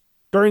votes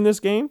during this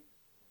game.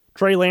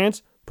 Trey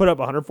Lance put up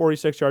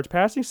 146 yards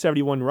passing,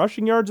 71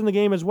 rushing yards in the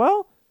game as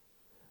well.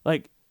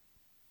 Like,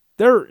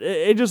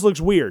 it just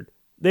looks weird.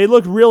 They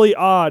look really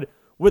odd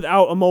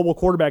without a mobile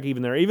quarterback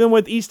even there. Even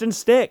with Easton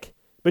Stick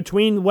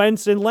between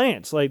Wentz and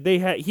Lance. Like,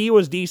 he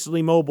was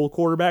decently mobile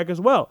quarterback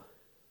as well.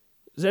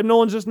 Zeb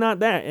Nolan's just not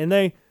that.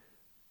 And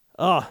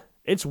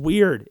it's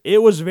weird.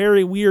 It was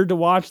very weird to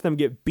watch them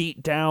get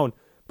beat down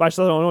by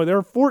Southern Illinois. They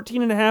were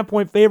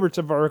 14.5-point favorites,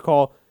 if I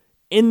recall,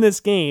 in this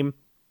game.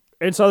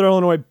 And Southern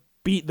Illinois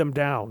beat them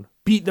down.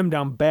 Beat them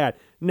down bad.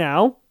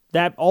 Now,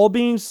 that all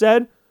being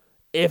said,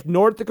 if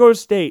North Dakota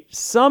State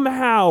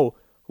somehow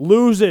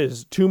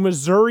loses to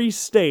Missouri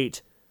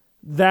State,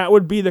 that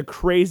would be the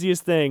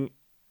craziest thing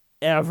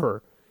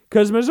ever.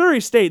 Because Missouri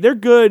State, they're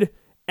good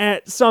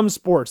at some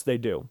sports they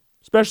do,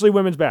 especially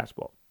women's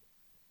basketball.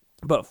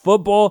 But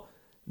football,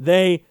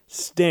 they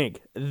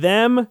stink.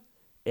 Them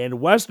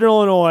and Western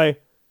Illinois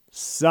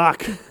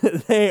suck.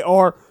 They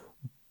are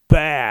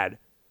bad.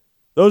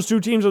 Those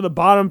two teams are the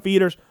bottom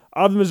feeders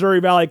of the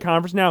Missouri Valley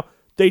Conference. Now,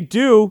 they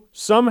do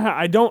somehow,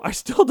 I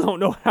still don't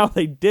know how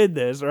they did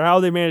this or how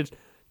they managed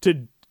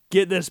to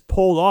get this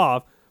pulled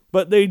off,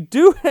 but they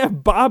do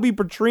have Bobby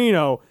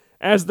Petrino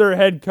as their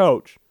head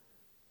coach.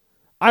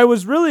 I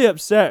was really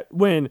upset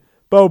when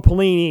Bo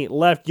Pelini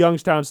left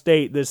Youngstown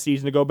State this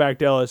season to go back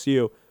to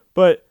LSU,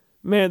 but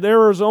man, there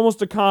was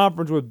almost a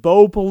conference with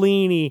Bo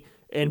Pelini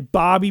and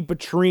Bobby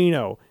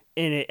Petrino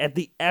in it at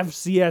the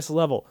FCS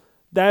level.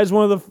 That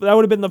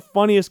would have been the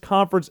funniest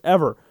conference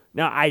ever.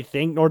 Now, I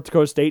think North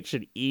Dakota State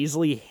should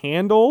easily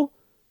handle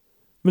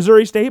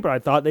Missouri State, but I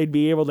thought they'd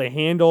be able to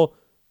handle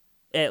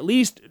at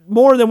least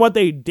more than what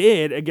they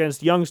did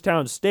against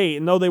Youngstown State.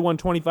 And though they won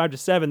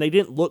 25-7, they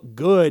didn't look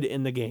good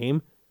in the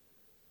game.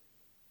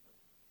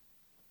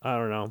 I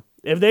don't know.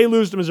 If they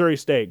lose to Missouri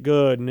State,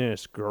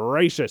 goodness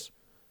gracious.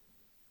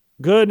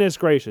 Goodness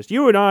gracious.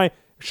 You and I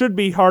should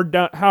be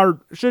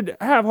should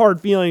have hard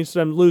feelings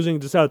from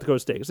losing to South Dakota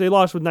State because they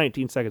lost with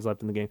 19 seconds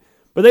left in the game.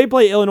 But they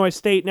play Illinois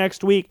State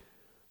next week.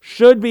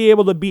 Should be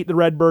able to beat the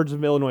Redbirds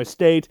of Illinois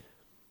State.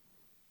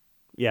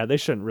 Yeah, they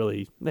shouldn't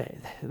really. They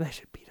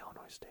should beat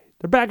Illinois State.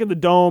 They're back in the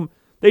Dome.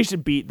 They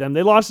should beat them.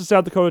 They lost to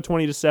South Dakota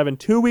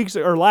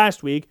 20-7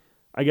 last week,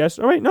 I guess.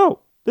 Oh wait,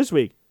 no, this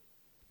week.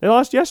 They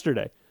lost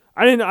yesterday.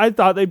 I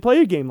thought they'd play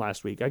a game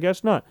last week. I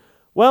guess not.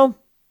 Well,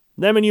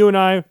 them and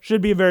UNI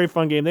should be a very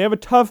fun game. They have a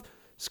tough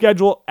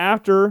schedule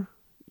after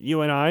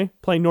UNI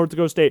playing North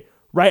Dakota State.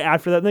 Right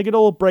after that, and they get a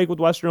little break with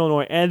Western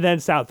Illinois and then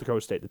South Dakota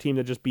State, the team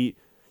that just beat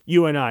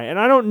UNI. And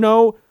I don't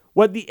know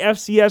what the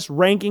FCS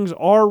rankings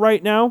are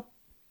right now,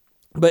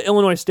 but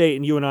Illinois State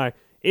and UNI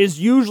is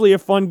usually a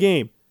fun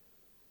game.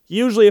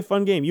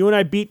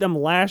 UNI beat them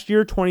last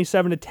year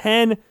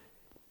 27-10.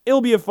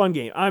 It'll be a fun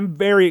game. I'm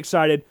very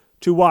excited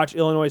to watch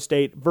Illinois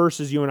State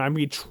versus UNI. I'm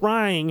going to be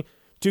trying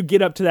to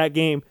get up to that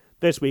game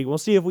this week. We'll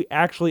see if we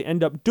actually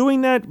end up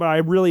doing that, but I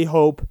really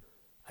hope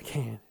I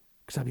can,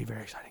 because that'd be a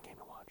very exciting game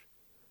to watch.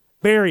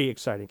 Very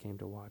exciting game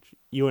to watch.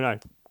 UNI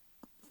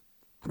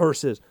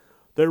versus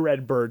the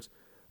Redbirds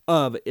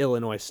of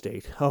Illinois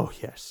State. Oh,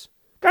 yes.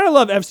 Gotta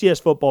love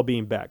FCS football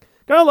being back.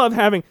 Gotta love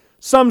having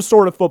some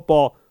sort of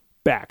football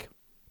back.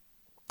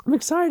 I'm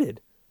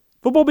excited.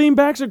 Football being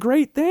back's a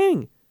great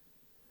thing.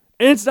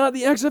 And it's not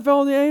the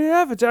XFL and the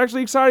AAF. It's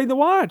actually exciting to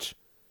watch.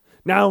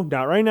 Now,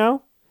 not right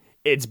now.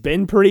 It's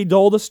been pretty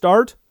dull to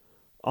start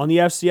on the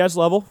FCS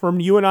level from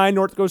UNI and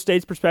North Dakota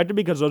State's perspective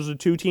because those are the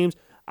two teams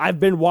I've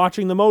been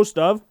watching the most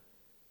of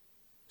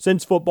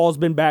since football's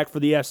been back for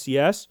the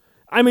FCS.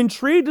 I'm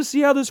intrigued to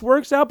see how this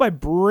works out by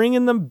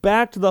bringing them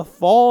back to the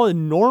fall.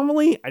 And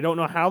normally, I don't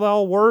know how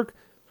that'll work.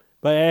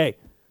 But hey,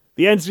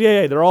 the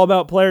NCAA, they're all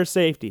about player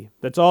safety.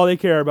 That's all they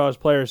care about is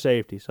player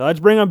safety. So let's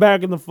bring them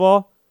back in the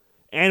fall,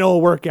 and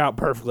it'll work out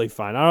perfectly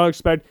fine. I don't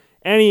expect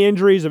any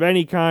injuries of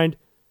any kind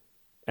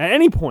at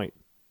any point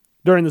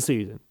during the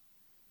season.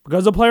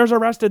 Because the players are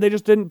rested, they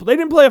didn't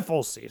play a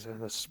full season. In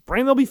the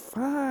spring, they'll be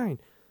fine.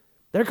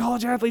 They're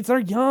college athletes. They're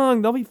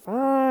young. They'll be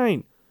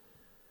fine.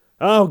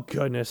 Oh,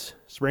 goodness.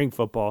 Spring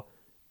football.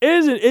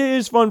 It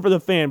is fun for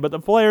the fan, but the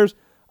players,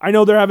 I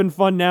know they're having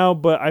fun now,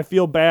 but I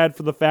feel bad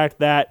for the fact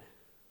that,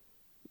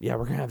 yeah,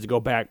 we're going to have to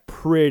go back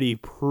pretty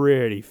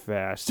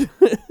fast.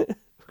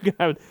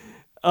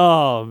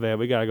 Oh, man,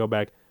 we got to go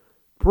back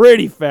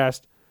pretty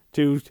fast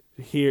to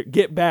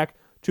get back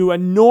to a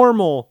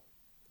normal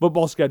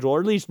football schedule, or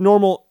at least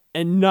normal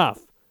enough.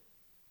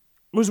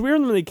 It was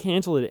weird when they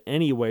canceled it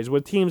anyways,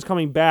 with teams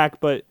coming back,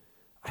 but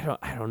I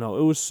don't know.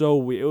 It was so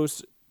weird.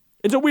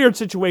 It's a weird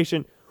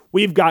situation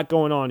we've got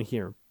going on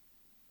here.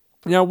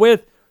 Now,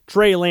 with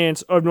Trey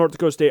Lance of North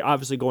Dakota State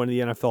obviously going to the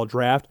NFL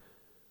draft,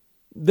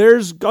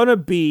 there's going to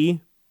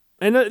be,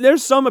 and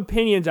there's some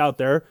opinions out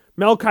there,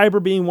 Mel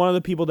Kiper being one of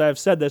the people that have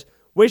said this,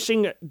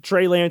 wishing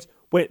Trey Lance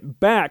went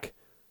back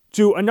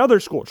to another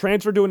school,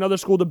 transferred to another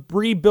school to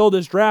rebuild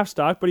his draft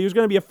stock, but he was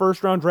going to be a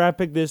first-round draft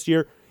pick this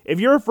year. If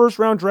you're a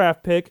first-round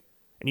draft pick,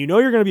 and you know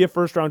you're going to be a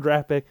first-round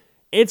draft pick,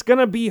 it's going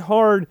to be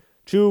hard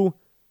to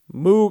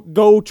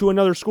go to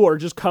another school or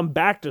just come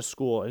back to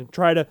school and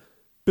try to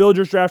build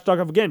your draft stock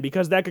up again,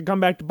 because that could come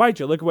back to bite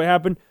you. Look at what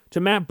happened to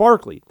Matt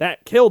Barkley.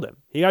 That killed him.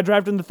 He got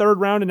drafted in the 3rd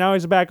round, and now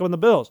he's a backup on the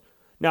Bills.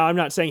 Now, I'm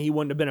not saying he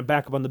wouldn't have been a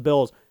backup on the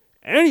Bills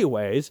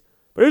anyways,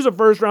 but he was a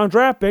 1st-round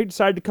draft pick,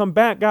 decided to come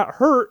back, got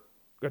hurt,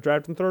 got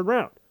drafted in the 3rd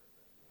round.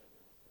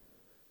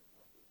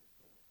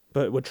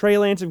 But would Trey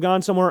Lance have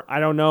gone somewhere? I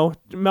don't know.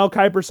 Mel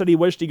Kiper said he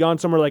wished he'd gone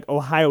somewhere like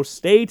Ohio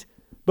State.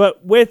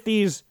 But with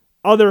these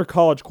other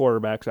college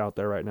quarterbacks out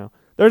there right now,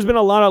 there's been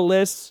a lot of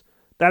lists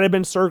that have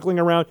been circling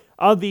around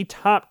of the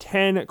top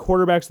 10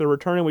 quarterbacks that are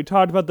returning. We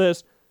talked about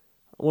this,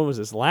 when was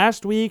this,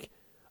 last week?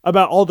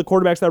 About all the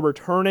quarterbacks that are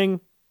returning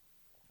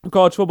in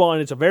college football,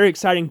 and it's a very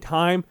exciting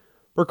time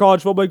for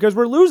college football because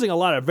we're losing a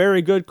lot of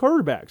very good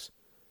quarterbacks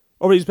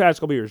over these past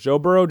couple years. Joe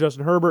Burrow,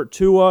 Justin Herbert,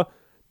 Tua,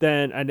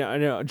 then I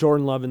know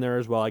Jordan Love in there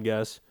as well, I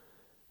guess.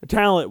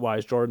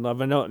 Talent-wise, Jordan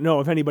Love. I don't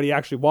know if anybody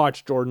actually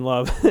watched Jordan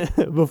Love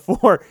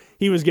before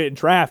he was getting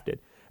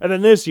drafted. And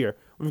then this year,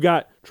 we've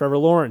got Trevor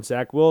Lawrence,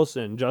 Zach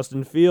Wilson,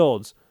 Justin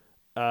Fields,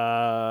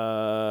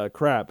 Mac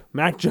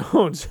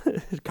Jones,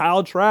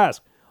 Kyle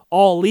Trask,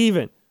 all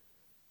leaving.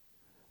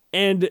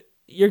 And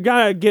you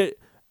got to get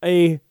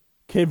a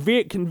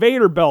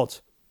conveyor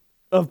belt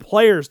of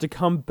players to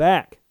come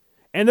back.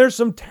 And there's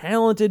some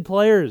talented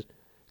players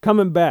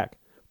coming back.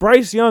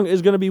 Bryce Young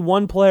is going to be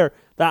one player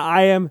that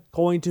I am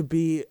going to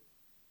be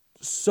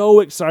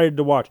so excited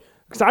to watch,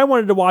 because I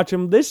wanted to watch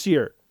him this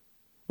year.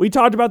 We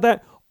talked about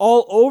that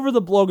all over the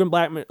Logan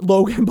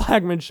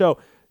Blackman show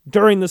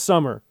during the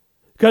summer,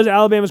 because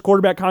Alabama's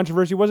quarterback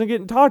controversy wasn't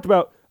getting talked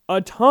about a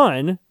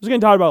ton. It was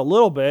getting talked about a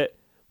little bit,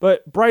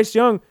 but Bryce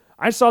Young,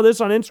 I saw this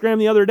on Instagram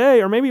the other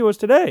day, or maybe it was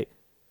today.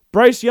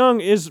 Bryce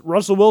Young is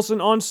Russell Wilson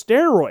on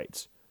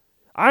steroids.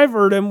 I've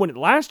heard him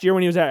last year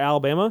when he was at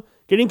Alabama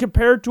getting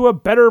compared to a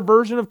better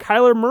version of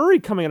Kyler Murray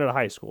coming out of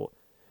high school.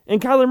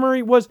 And Kyler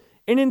Murray was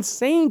an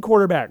insane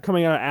quarterback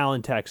coming out of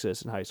Allen,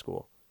 Texas in high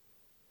school.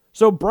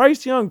 So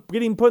Bryce Young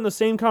getting put in the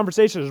same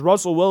conversation as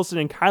Russell Wilson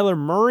and Kyler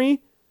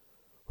Murray,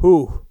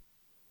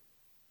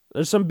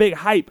 there's some big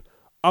hype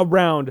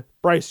around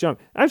Bryce Young.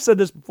 I've said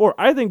this before.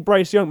 I think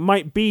Bryce Young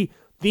might be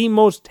the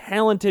most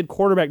talented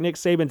quarterback Nick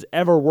Saban's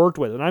ever worked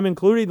with. And I'm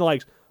including the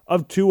likes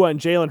of Tua and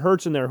Jalen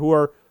Hurts in there, who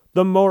are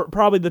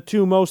probably the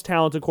 2 most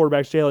talented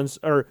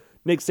quarterbacks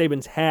Nick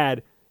Saban's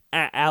had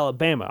at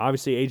Alabama.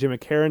 Obviously, A.J.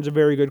 McCarron's a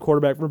very good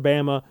quarterback for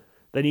Bama.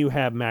 Then you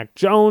have Mac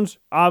Jones,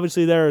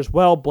 obviously there as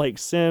well, Blake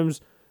Sims,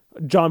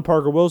 John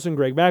Parker Wilson,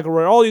 Greg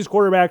McElroy, all these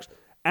quarterbacks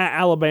at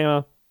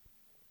Alabama.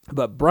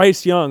 But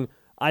Bryce Young,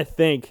 I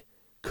think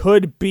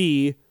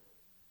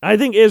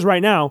is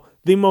right now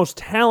the most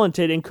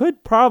talented and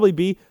could probably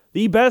be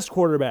the best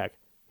quarterback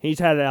he's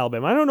had at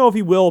Alabama. I don't know if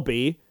he will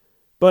be,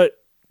 but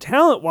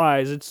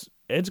talent-wise,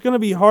 it's going to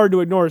be hard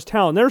to ignore his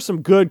talent. There's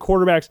some good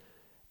quarterbacks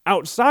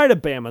outside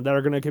of Bama that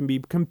are going to be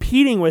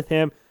competing with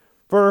him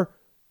for,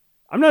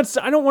 I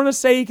don't want to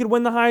say he could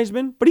win the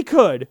Heisman, but he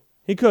could.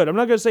 I'm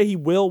not going to say he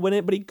will win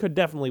it, but he could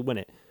definitely win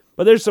it.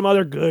 But there's some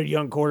other good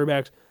young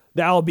quarterbacks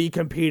that will be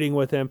competing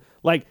with him,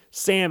 like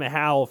Sam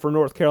Howell for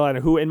North Carolina,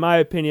 who, in my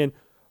opinion,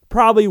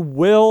 probably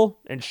will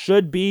and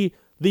should be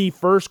the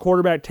first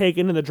quarterback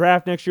taken in the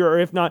draft next year, or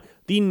if not,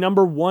 the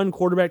number 1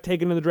 quarterback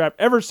taken in the draft.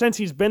 Ever since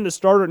he's been the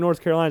starter at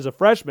North Carolina as a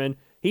freshman,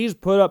 he's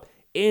put up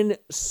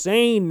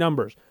insane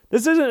numbers.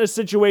 This isn't a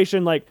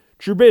situation like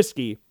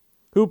Trubisky,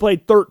 who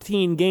played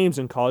 13 games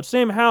in college.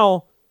 Sam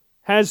Howell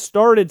has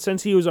started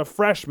since he was a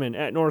freshman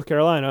at North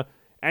Carolina,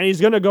 and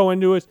he's going to go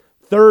into his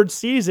 3rd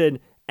season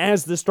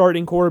as the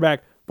starting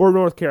quarterback for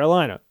North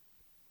Carolina.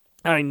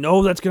 And I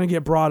know that's going to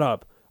get brought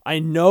up. I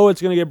know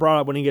it's going to get brought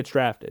up when he gets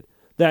drafted.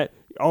 That,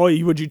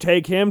 would you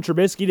take him?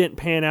 Trubisky didn't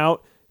pan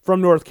out from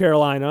North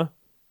Carolina.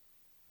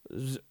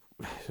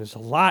 There's a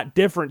lot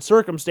different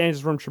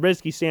circumstances from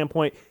Trubisky's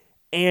standpoint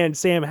and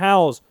Sam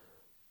Howell's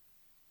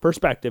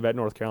perspective at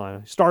North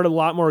Carolina. Started a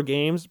lot more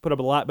games, put up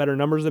a lot better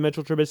numbers than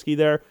Mitchell Trubisky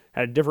there,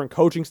 had a different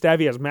coaching staff.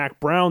 He has Mac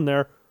Brown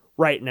there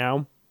right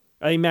now.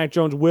 I think Mac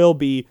Jones will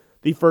be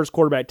the first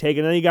quarterback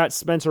taken. And then you got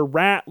Spencer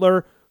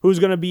Rattler, who's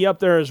going to be up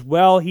there as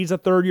well. He's a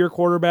 3rd-year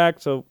quarterback,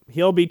 so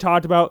he'll be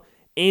talked about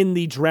in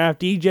the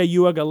draft. DJ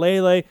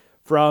Uiagalelei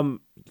from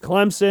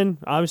Clemson.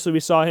 Obviously, we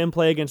saw him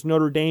play against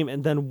Notre Dame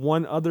and then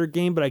one other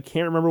game, but I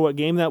can't remember what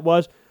game that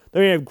was.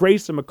 Then we have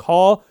Grayson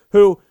McCall,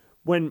 who,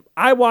 when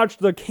I watched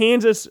the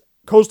Kansas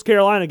Coastal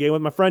Carolina game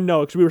with my friend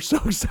Noah, because we were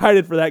so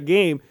excited for that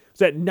game, it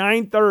was at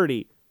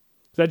 9:30.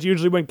 That's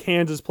usually when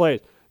Kansas plays.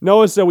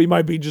 Noah said we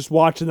might be just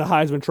watching the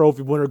Heisman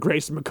Trophy winner,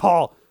 Grayson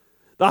McCall,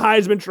 the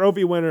Heisman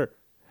Trophy winner.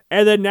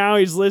 And then now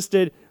he's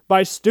listed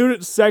by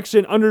Student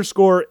Section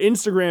 _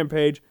 Instagram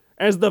page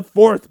as the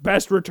 4th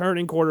best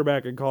returning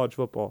quarterback in college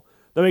football.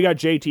 Then we got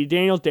JT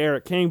Daniels,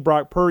 Derek King,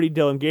 Brock Purdy,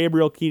 Dylan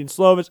Gabriel, Keaton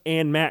Slovis,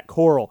 and Matt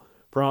Corral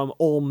from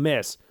Ole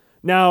Miss.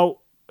 Now,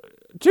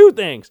 2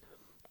 things.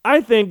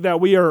 I think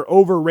that we are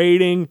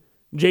overrating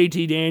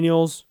JT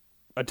Daniels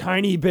a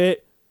tiny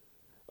bit.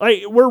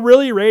 Like, we're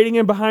really rating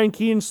him behind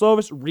Keaton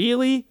Slovis.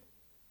 Really?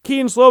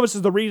 Keaton Slovis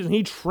is the reason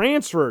he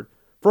transferred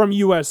from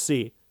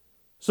USC.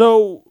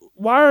 So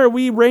why are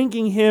we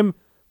ranking him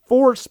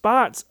 4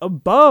 spots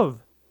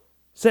above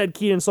said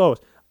Keaton Slovis.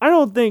 I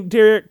don't think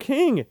Derek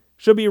King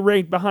should be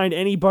ranked behind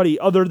anybody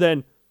other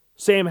than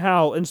Sam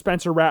Howell and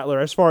Spencer Rattler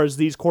as far as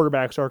these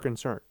quarterbacks are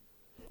concerned.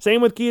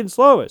 Same with Keaton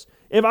Slovis.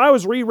 If I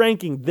was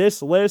re-ranking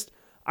this list,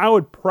 I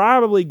would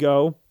probably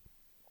go,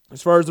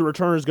 as far as the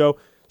returners go,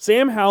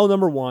 Sam Howell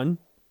number 1.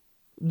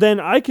 Then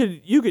I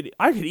could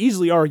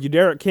easily argue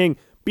Derek King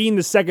being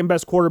the second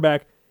best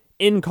quarterback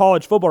in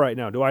college football right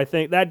now. Do I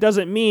think that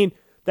doesn't mean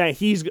that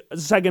he's the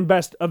second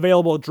best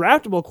available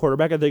draftable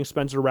quarterback? I think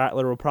Spencer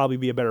Rattler will probably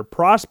be a better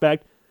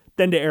prospect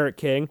than Derek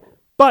King.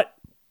 But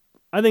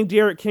I think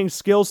Derek King's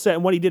skill set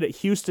and what he did at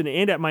Houston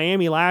and at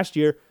Miami last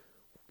year,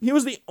 he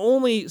was the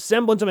only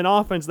semblance of an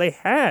offense they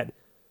had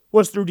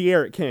was through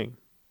Derek King.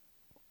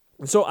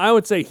 So I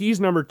would say he's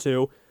number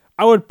 2.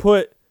 I would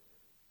put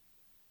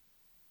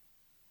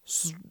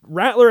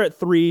Rattler at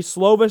 3,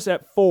 Slovis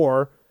at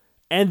 4,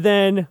 and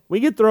then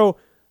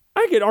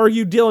I could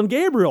argue Dillon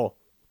Gabriel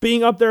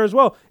being up there as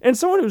well. And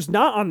someone who's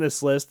not on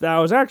this list that I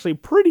was actually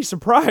pretty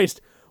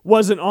surprised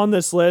wasn't on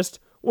this list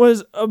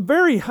was a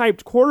very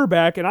hyped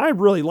quarterback, and I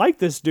really like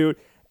this dude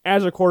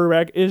as a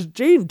quarterback, is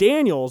Jaden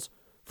Daniels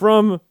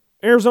from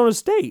Arizona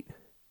State.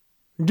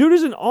 Dude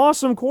is an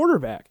awesome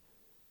quarterback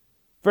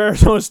for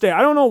Arizona State.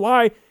 I don't know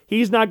why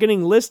he's not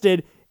getting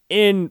listed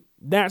in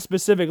that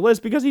specific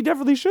list, because he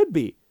definitely should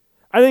be.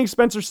 I think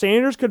Spencer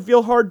Sanders could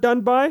feel hard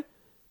done by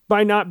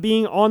not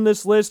being on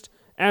this list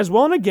as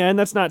well. And again,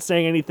 that's not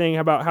saying anything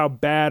about how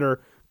bad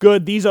or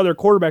good these other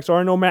quarterbacks are.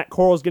 I know Matt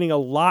Corral is getting a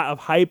lot of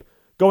hype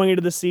going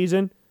into the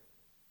season.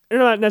 They're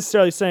not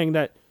necessarily saying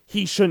that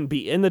he shouldn't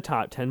be in the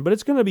top 10, but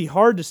it's going to be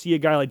hard to see a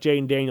guy like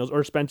Jaden Daniels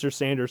or Spencer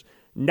Sanders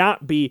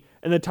not be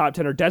in the top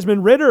 10, or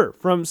Desmond Ridder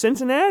from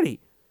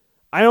Cincinnati.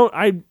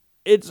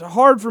 It's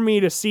hard for me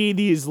to see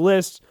these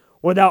lists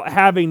without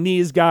having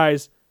these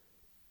guys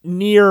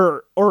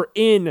near or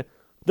in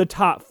the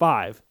top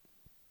 5.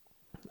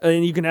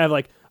 And you can have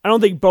I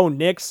don't think Bo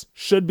Nix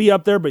should be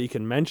up there, but you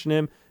can mention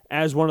him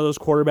as one of those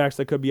quarterbacks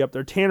that could be up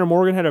there. Tanner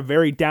Morgan had a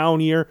very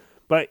down year,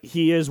 but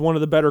he is one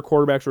of the better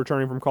quarterbacks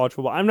returning from college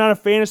football. I'm not a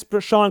fan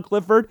of Sean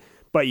Clifford,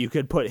 but you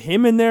could put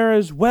him in there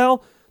as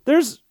well.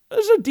 There's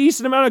a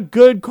decent amount of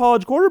good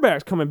college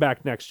quarterbacks coming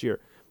back next year.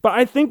 But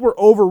I think we're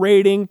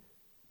overrating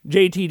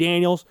JT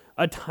Daniels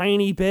a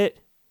tiny bit.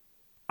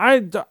 I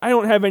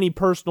don't have any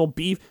personal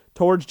beef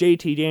towards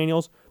JT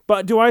Daniels,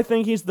 but do I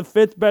think he's the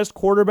 5th best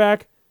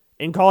quarterback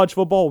in college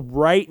football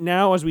right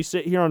now as we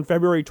sit here on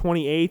February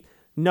 28th?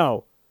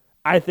 No.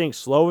 I think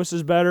Slovis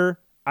is better.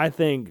 I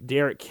think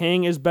Derek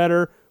King is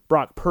better.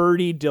 Brock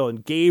Purdy, Dillon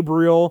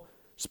Gabriel,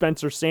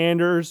 Spencer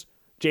Sanders,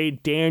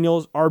 Jade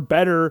Daniels are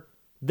better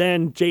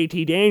than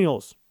JT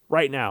Daniels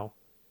right now.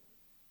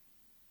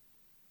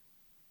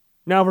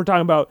 Now, if we're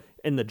talking about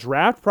in the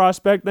draft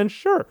prospect, then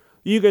sure,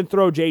 you can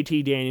throw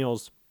JT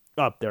Daniels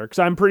up there, because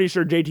I'm pretty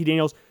sure JT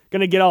Daniels going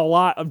to get a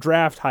lot of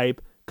draft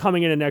hype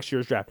coming into next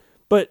year's draft.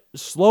 But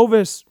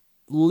Slovis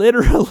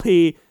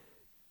literally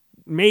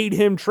made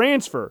him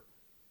transfer.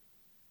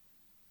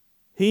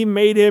 He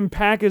made him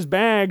pack his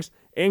bags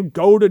and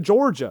go to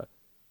Georgia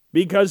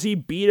because he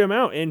beat him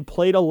out and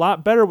played a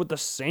lot better with the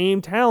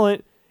same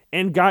talent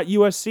and got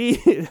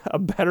USC a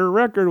better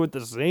record with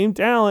the same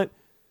talent.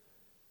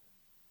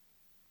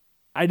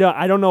 I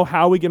don't know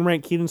how we can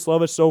rank Keaton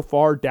Slovis so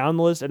far down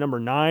the list at number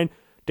 9.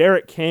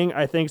 Derek King,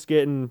 I think, is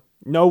getting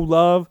no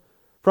love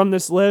from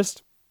this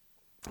list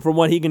from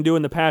what he can do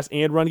in the pass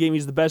and run game.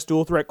 He's the best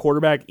dual threat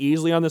quarterback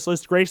easily on this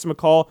list. Grayson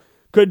McCall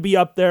could be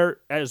up there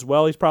as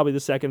well. He's probably the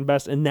second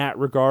best in that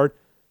regard.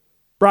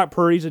 Brock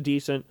Purdy's a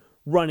decent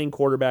running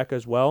quarterback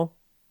as well.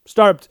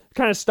 Kind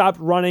of stopped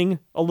running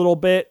a little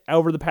bit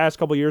over the past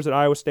couple years at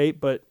Iowa State,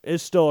 but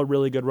is still a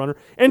really good runner.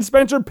 And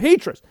Spencer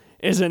Petras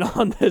isn't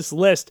on this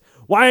list.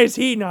 Why is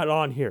he not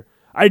on here?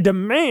 I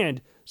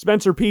demand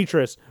Spencer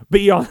Petras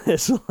be on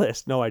this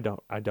list. No, I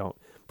don't.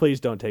 Please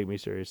don't take me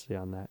seriously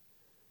on that.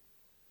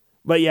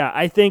 But yeah,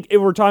 I think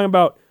if we're talking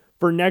about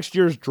for next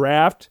year's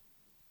draft,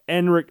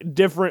 and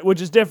different,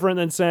 which is different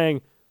than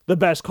saying the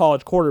best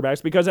college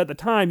quarterbacks, because at the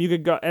time you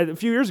could go, a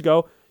few years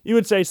ago, you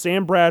would say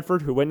Sam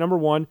Bradford, who went number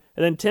 1,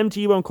 and then Tim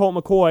Tebow and Colt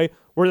McCoy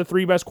were the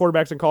 3 best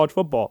quarterbacks in college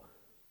football.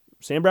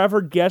 Sam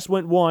Bradford,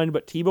 went 1,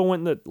 but Tebow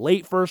went in the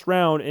late first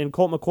round, and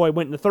Colt McCoy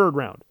went in the 3rd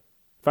round.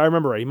 If I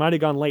remember right, he might have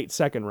gone late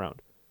 2nd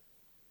round.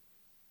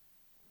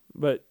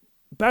 But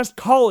best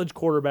college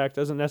quarterback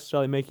doesn't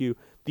necessarily make you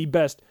the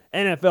best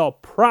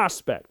NFL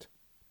prospect.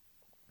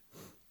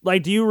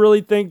 Do you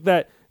really think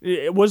that,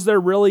 was there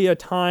really a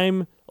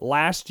time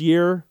last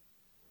year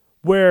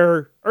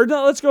where, or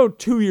no, let's go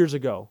 2 years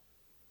ago,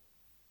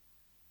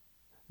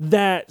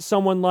 that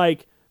someone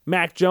like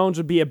Mac Jones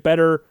would be a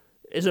better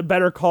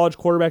college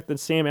quarterback than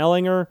Sam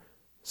Ehlinger?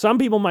 Some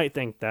people might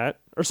think that,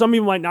 or some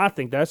people might not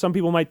think that. Some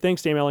people might think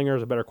Sam Ehlinger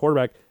is a better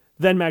quarterback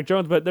than Mac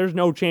Jones, but there's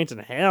no chance in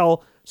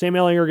hell Sam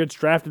Ehlinger gets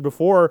drafted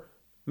before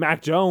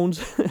Mac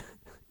Jones.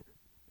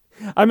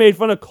 I made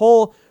fun of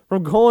Cole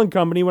from Cole &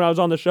 Company when I was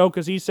on the show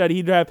because he said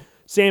he'd have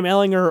Sam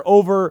Ehlinger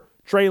over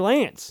Trey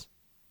Lance,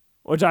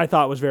 which I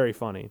thought was very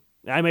funny.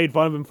 I made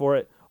fun of him for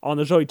it on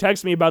the show. He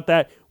texted me about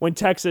that when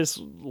Texas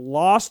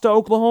lost to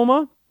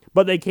Oklahoma,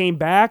 but they came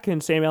back,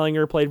 and Sam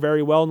Ehlinger played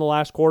very well in the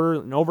last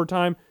quarter in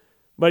overtime.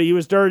 But he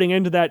was darting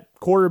into that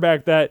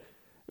quarterback that,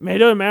 man, it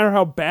doesn't matter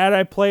how bad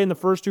I play in the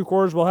first 2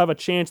 quarters, we'll have a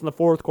chance in the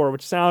fourth quarter,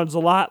 which sounds a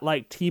lot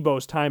like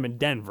Tebow's time in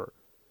Denver,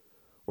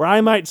 where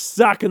I might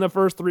suck in the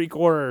first 3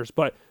 quarters,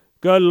 but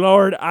good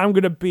Lord, I'm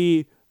going to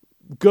be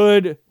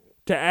good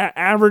to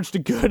average to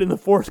good in the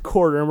fourth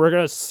quarter, and we're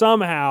going to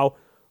somehow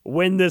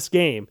win this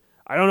game.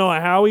 I don't know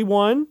how he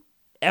won,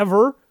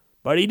 ever,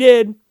 but he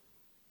did.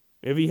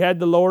 If he had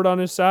the Lord on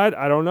his side,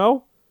 I don't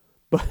know.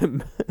 But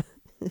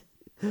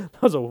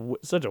that was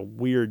such a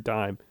weird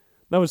time.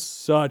 That was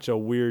such a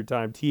weird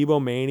time.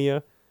 Tebow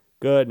mania.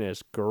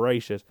 Goodness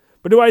gracious.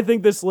 But do I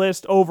think this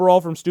list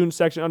overall from student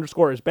section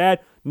 _ is bad?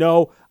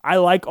 No. I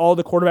like all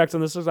the quarterbacks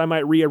on this list. I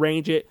might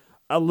rearrange it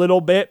a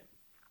little bit.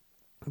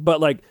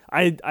 But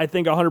I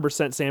think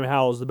 100% Sam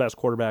Howell is the best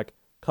quarterback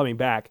coming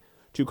back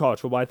to college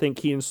football. I think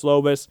Keaton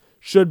Slovis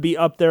should be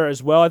up there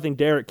as well. I think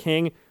Derek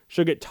King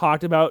should get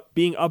talked about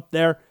being up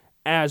there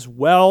as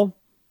well.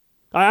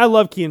 I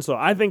love Keaton Slovis.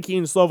 I think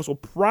Keaton Slovis will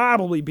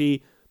probably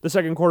be the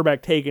second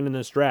quarterback taken in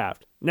this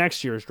draft,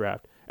 next year's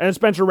draft. And then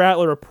Spencer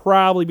Rattler will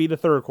probably be the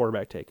third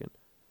quarterback taken.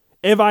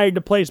 If I had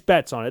to place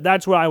bets on it,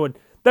 that's what I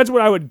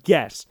would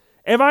guess.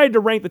 If I had to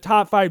rank the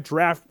top 5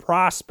 draft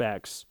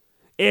prospects,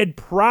 it'd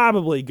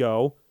probably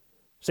go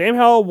Sam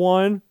Howell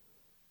 1,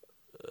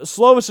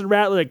 Slovis and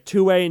Rattler like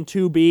 2A and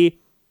 2B,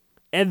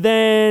 and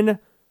then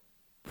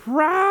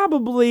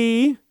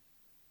probably,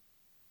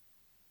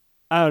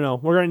 I don't know,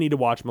 we're going to need to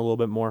watch him a little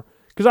bit more.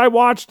 Because I've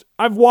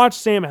watched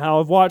Sam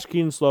Howell, I've watched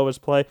Keaton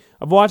Slovis play,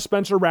 I've watched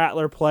Spencer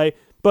Rattler play,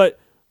 but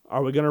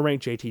are we going to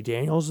rank JT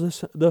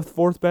Daniels the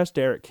 4th best,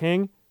 Derek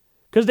King?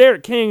 Because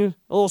Derek King is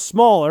a little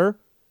smaller,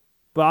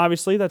 but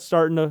obviously that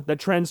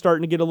trend's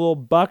starting to get a little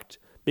bucked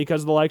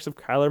because of the likes of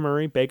Kyler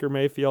Murray, Baker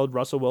Mayfield,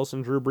 Russell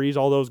Wilson, Drew Brees,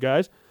 all those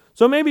guys.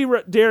 So maybe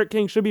Derek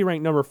King should be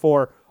ranked number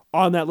 4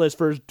 on that list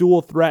for his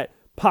dual threat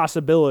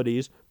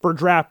possibilities for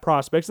draft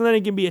prospects. And then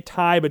it can be a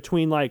tie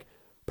between like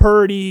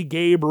Purdy,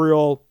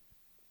 Gabriel,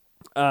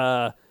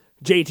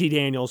 JT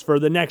Daniels for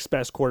the next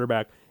best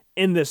quarterback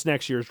in this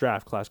next year's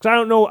draft class. Because I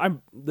don't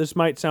know, this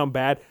might sound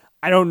bad.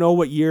 I don't know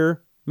what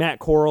year Matt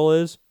Corral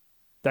is.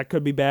 That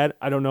could be bad.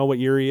 I don't know what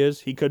year he is.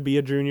 He could be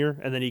a junior,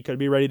 and then he could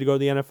be ready to go to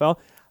the NFL.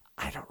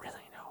 I don't really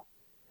know.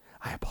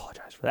 I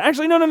apologize for that.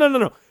 Actually,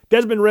 no.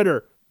 Desmond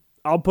Ridder,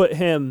 I'll put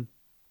him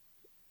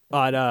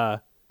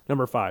on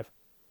number 5.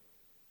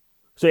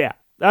 So yeah,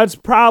 that's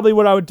probably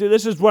what I would do.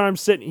 This is what I'm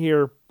sitting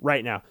here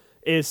right now.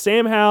 Is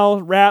Sam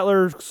Howell,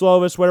 Rattler,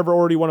 Slovis, whatever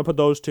order you want to put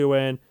those 2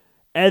 in,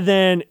 and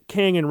then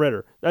King and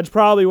Ridder. That's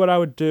probably what I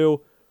would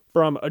do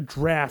from a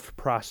draft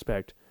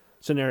prospect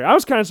scenario. I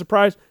was kind of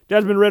surprised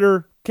Desmond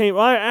Ridder came.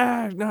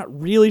 Not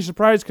really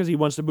surprised because he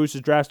wants to boost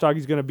his draft stock.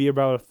 He's going to be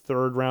about a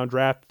 3rd,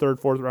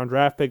 4th round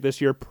draft pick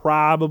this year,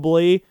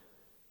 probably.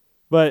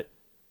 But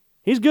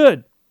he's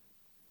good.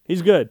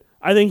 He's good.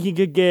 I think he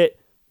could get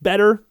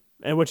better,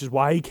 and which is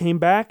why he came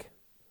back.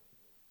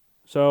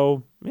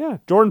 So, yeah,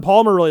 Jordan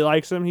Palmer really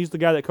likes him. He's the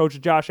guy that coaches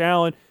Josh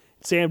Allen,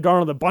 Sam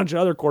Darnold, a bunch of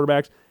other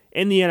quarterbacks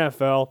in the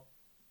NFL.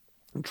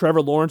 And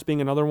Trevor Lawrence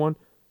being another one.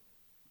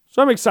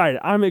 So I'm excited.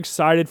 I'm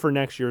excited for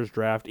next year's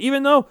draft,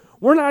 even though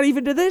we're not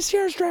even to this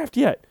year's draft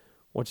yet,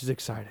 which is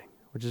exciting,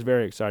 which is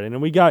very exciting.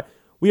 And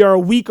we are a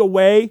week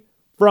away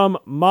from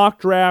mock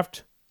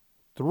draft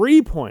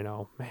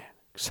 3.0. Man,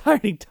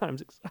 exciting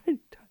times.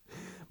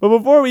 But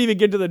before we even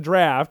get to the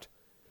draft,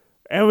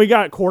 and we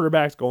got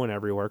quarterbacks going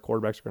everywhere.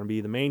 Quarterbacks are going to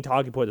be the main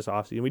talking point this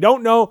offseason. We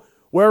don't know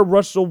where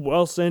Russell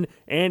Wilson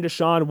and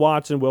Deshaun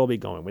Watson will be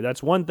going.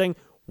 That's one thing.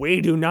 We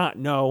do not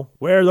know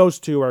where those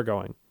 2 are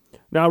going.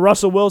 Now,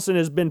 Russell Wilson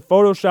has been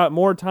photoshopped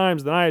more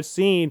times than I have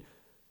seen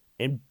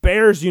in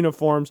Bears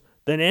uniforms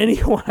than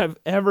anyone I've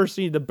ever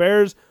seen. The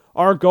Bears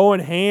are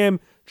going ham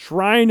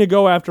trying to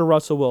go after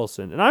Russell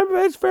Wilson. And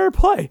it's fair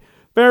play.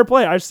 Fair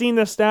play. I've seen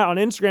this stat on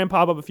Instagram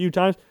pop up a few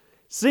times.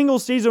 Single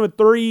season with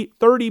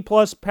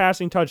 30-plus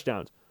passing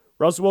touchdowns.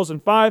 Russell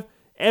Wilson, 5.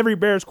 Every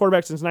Bears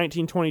quarterback since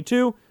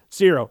 1922,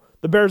 0.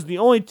 The Bears are the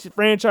only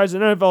franchise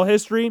in NFL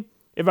history,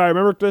 if I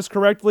remember this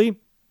correctly,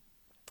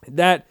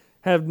 that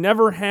have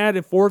never had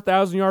a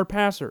 4,000-yard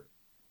passer.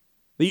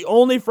 The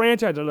only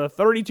franchise of the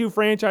 32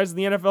 franchises in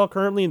the NFL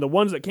currently, and the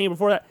ones that came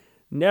before that,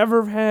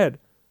 never had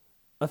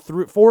a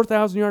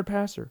 4,000-yard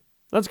passer.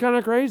 That's kind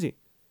of crazy.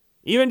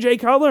 Even Jay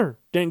Cutler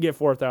didn't get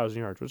 4,000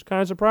 yards, which was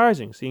kind of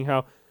surprising, seeing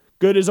how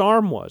good his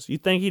arm was.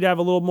 You'd think he'd have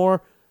a little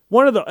more,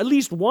 at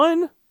least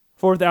one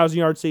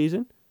 4,000-yard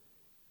season.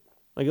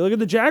 Like, look at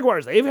the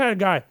Jaguars. They've had a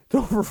guy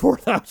throw for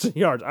 4,000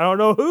 yards. I don't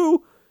know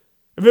who.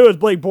 If it was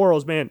Blake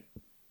Bortles, man,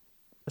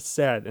 that's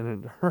sad,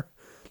 and it hurt.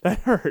 That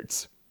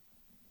hurts.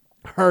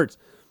 Hurts.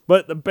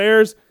 But the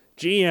Bears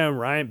GM,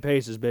 Ryan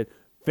Pace, has been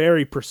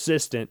very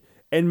persistent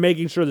in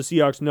making sure the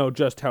Seahawks know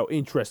just how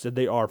interested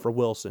they are for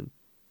Wilson.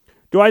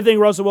 Do I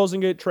think Russell Wilson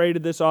get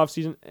traded this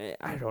offseason?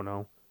 I don't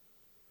know.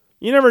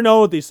 You never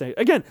know with these things.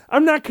 Again,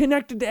 I'm not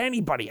connected to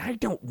anybody. I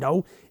don't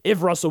know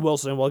if Russell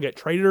Wilson will get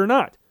traded or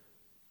not.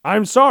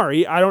 I'm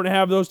sorry, I don't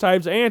have those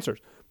types of answers.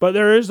 But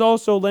there is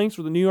also links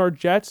with the New York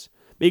Jets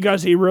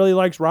because he really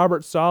likes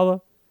Robert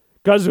Saleh.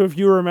 Because if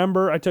you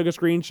remember, I took a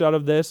screenshot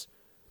of this.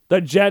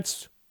 The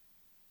Jets,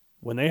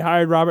 when they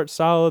hired Robert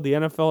Saleh, the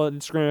NFL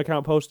Instagram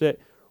account posted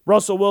it.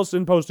 Russell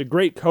Wilson posted,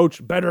 great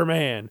coach, better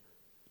man.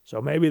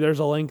 So maybe there's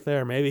a link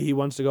there. Maybe he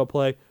wants to go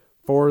play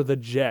for the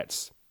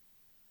Jets.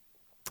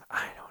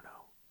 I don't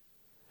know.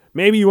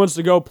 Maybe he wants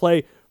to go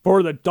play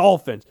for the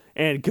Dolphins.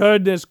 And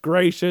goodness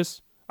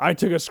gracious, I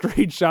took a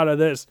screenshot of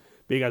this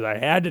because I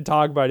had to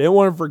talk about it. I didn't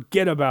want to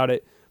forget about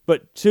it.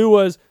 But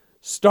Tua's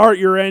start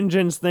your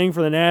engines thing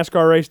for the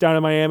NASCAR race down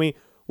in Miami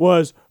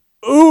was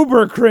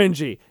uber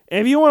cringy.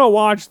 And if you want to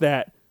watch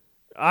that,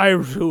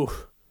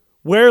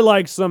 wear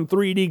like some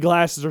 3D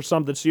glasses or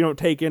something so you don't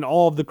take in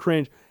all of the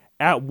cringe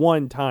at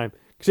one time.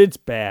 Because it's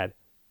bad.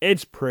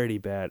 It's pretty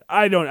bad.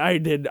 I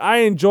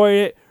enjoy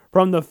it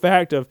from the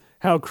fact of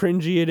how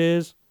cringy it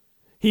is.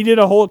 He did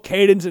a whole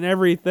cadence and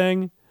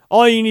everything.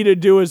 All you need to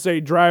do is say,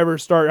 driver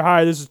start.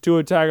 Hi, this is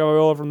Tua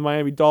Tagovailoa from the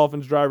Miami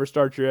Dolphins. Driver,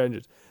 start your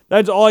engines.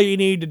 That's all you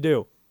need to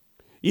do.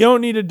 You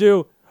don't need to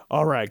do,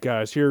 all right,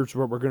 guys, here's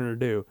what we're going to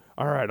do.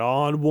 All right,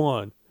 on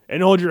one.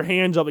 And hold your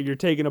hands up like you're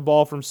taking a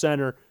ball from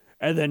center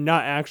and then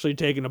not actually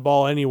taking a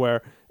ball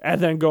anywhere. And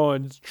then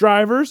going,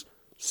 drivers,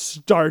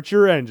 start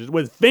your engines.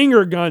 With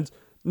finger guns,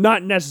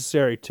 not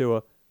necessary,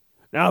 Tua.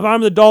 Now, if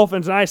I'm the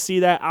Dolphins and I see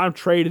that, I'm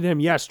trading him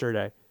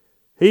yesterday.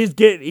 He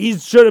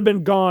should have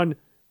been gone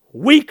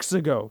weeks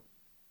ago.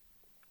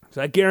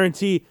 So I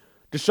guarantee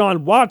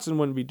Deshaun Watson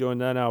wouldn't be doing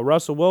that now.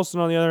 Russell Wilson,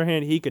 on the other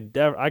hand,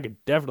 I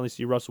could definitely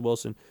see Russell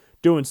Wilson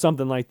doing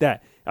something like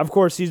that. Of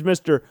course, he's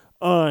Mr.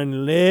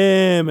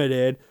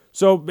 Unlimited,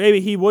 so maybe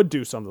he would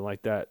do something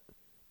like that.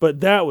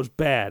 But that was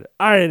bad.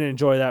 I didn't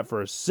enjoy that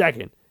for a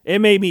second. It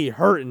made me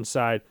hurt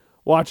inside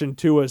watching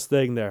Tua's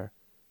thing there.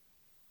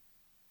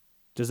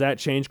 Does that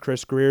change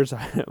Chris Greer's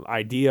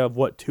idea of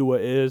what Tua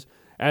is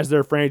as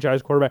their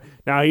franchise quarterback?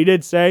 Now, he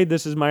did say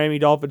this is Miami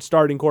Dolphins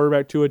starting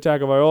quarterback Tua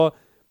Tagovailoa,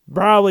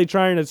 probably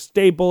trying to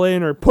staple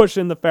in or push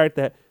in the fact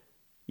that,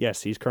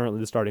 yes, he's currently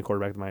the starting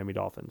quarterback of the Miami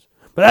Dolphins.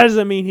 But that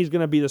doesn't mean he's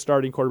going to be the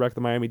starting quarterback of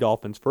the Miami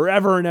Dolphins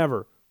forever and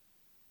ever,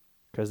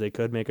 because they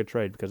could make a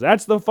trade. Because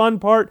that's the fun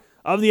part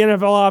of the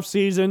NFL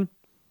offseason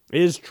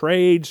is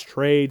trades,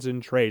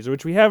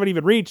 which we haven't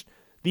even reached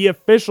the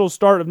official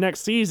start of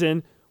next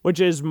season, which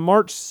is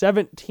March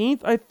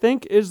 17th, I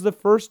think, is the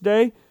first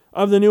day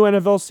of the new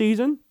NFL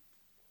season.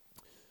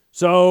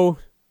 So,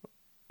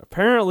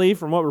 apparently,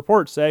 from what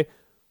reports say,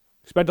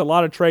 expect a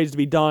lot of trades to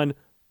be done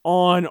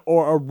on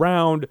or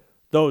around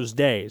those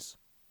days.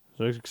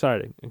 So it's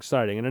exciting.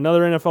 And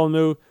another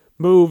NFL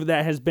move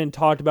that has been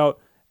talked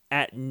about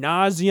ad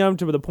nauseum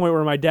to the point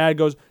where my dad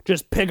goes,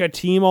 just pick a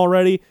team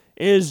already,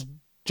 is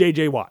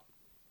J.J. Watt.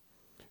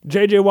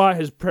 J.J. Watt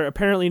has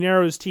apparently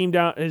narrowed his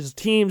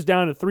teams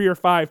down to 3 or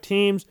 5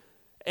 teams,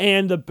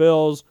 and the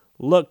Bills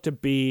look to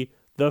be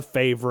the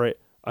favorite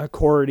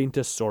according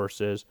to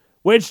sources,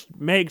 which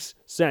makes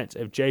sense.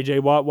 If J.J.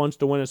 Watt wants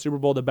to win a Super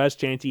Bowl, the best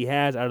chance he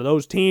has out of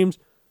those teams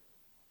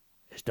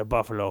is the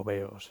Buffalo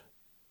Bills.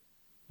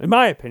 In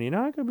my opinion.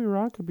 I could be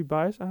wrong, could be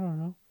biased, I don't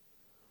know.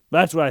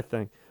 That's what I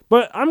think.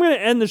 But I'm going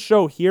to end the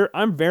show here.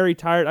 I'm very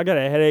tired. I got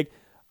a headache.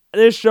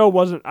 This show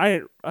wasn't,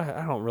 I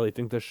don't really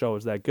think this show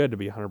is that good, to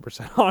be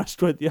 100%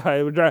 honest with you.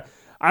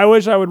 I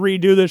wish I would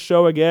redo this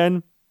show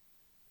again,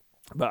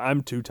 but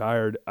I'm too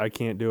tired. I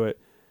can't do it.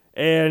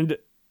 And,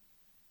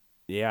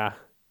 yeah,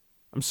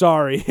 I'm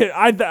sorry.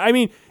 I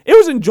mean, it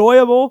was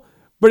enjoyable,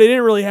 but it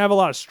didn't really have a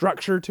lot of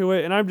structure to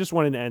it, and I'm just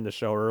wanting to end the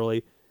show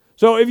early.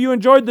 So if you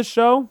enjoyed the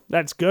show,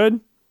 that's good.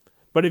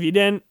 But if you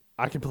didn't,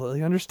 I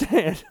completely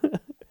understand.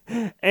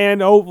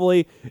 And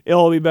hopefully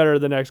it'll be better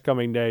the next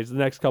coming days, the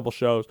next couple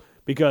shows,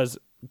 because,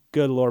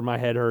 good Lord, my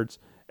head hurts.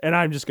 And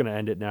I'm just going to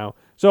end it now.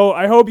 So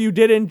I hope you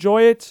did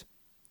enjoy it,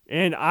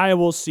 and I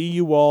will see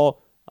you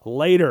all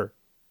later.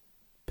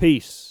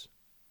 Peace.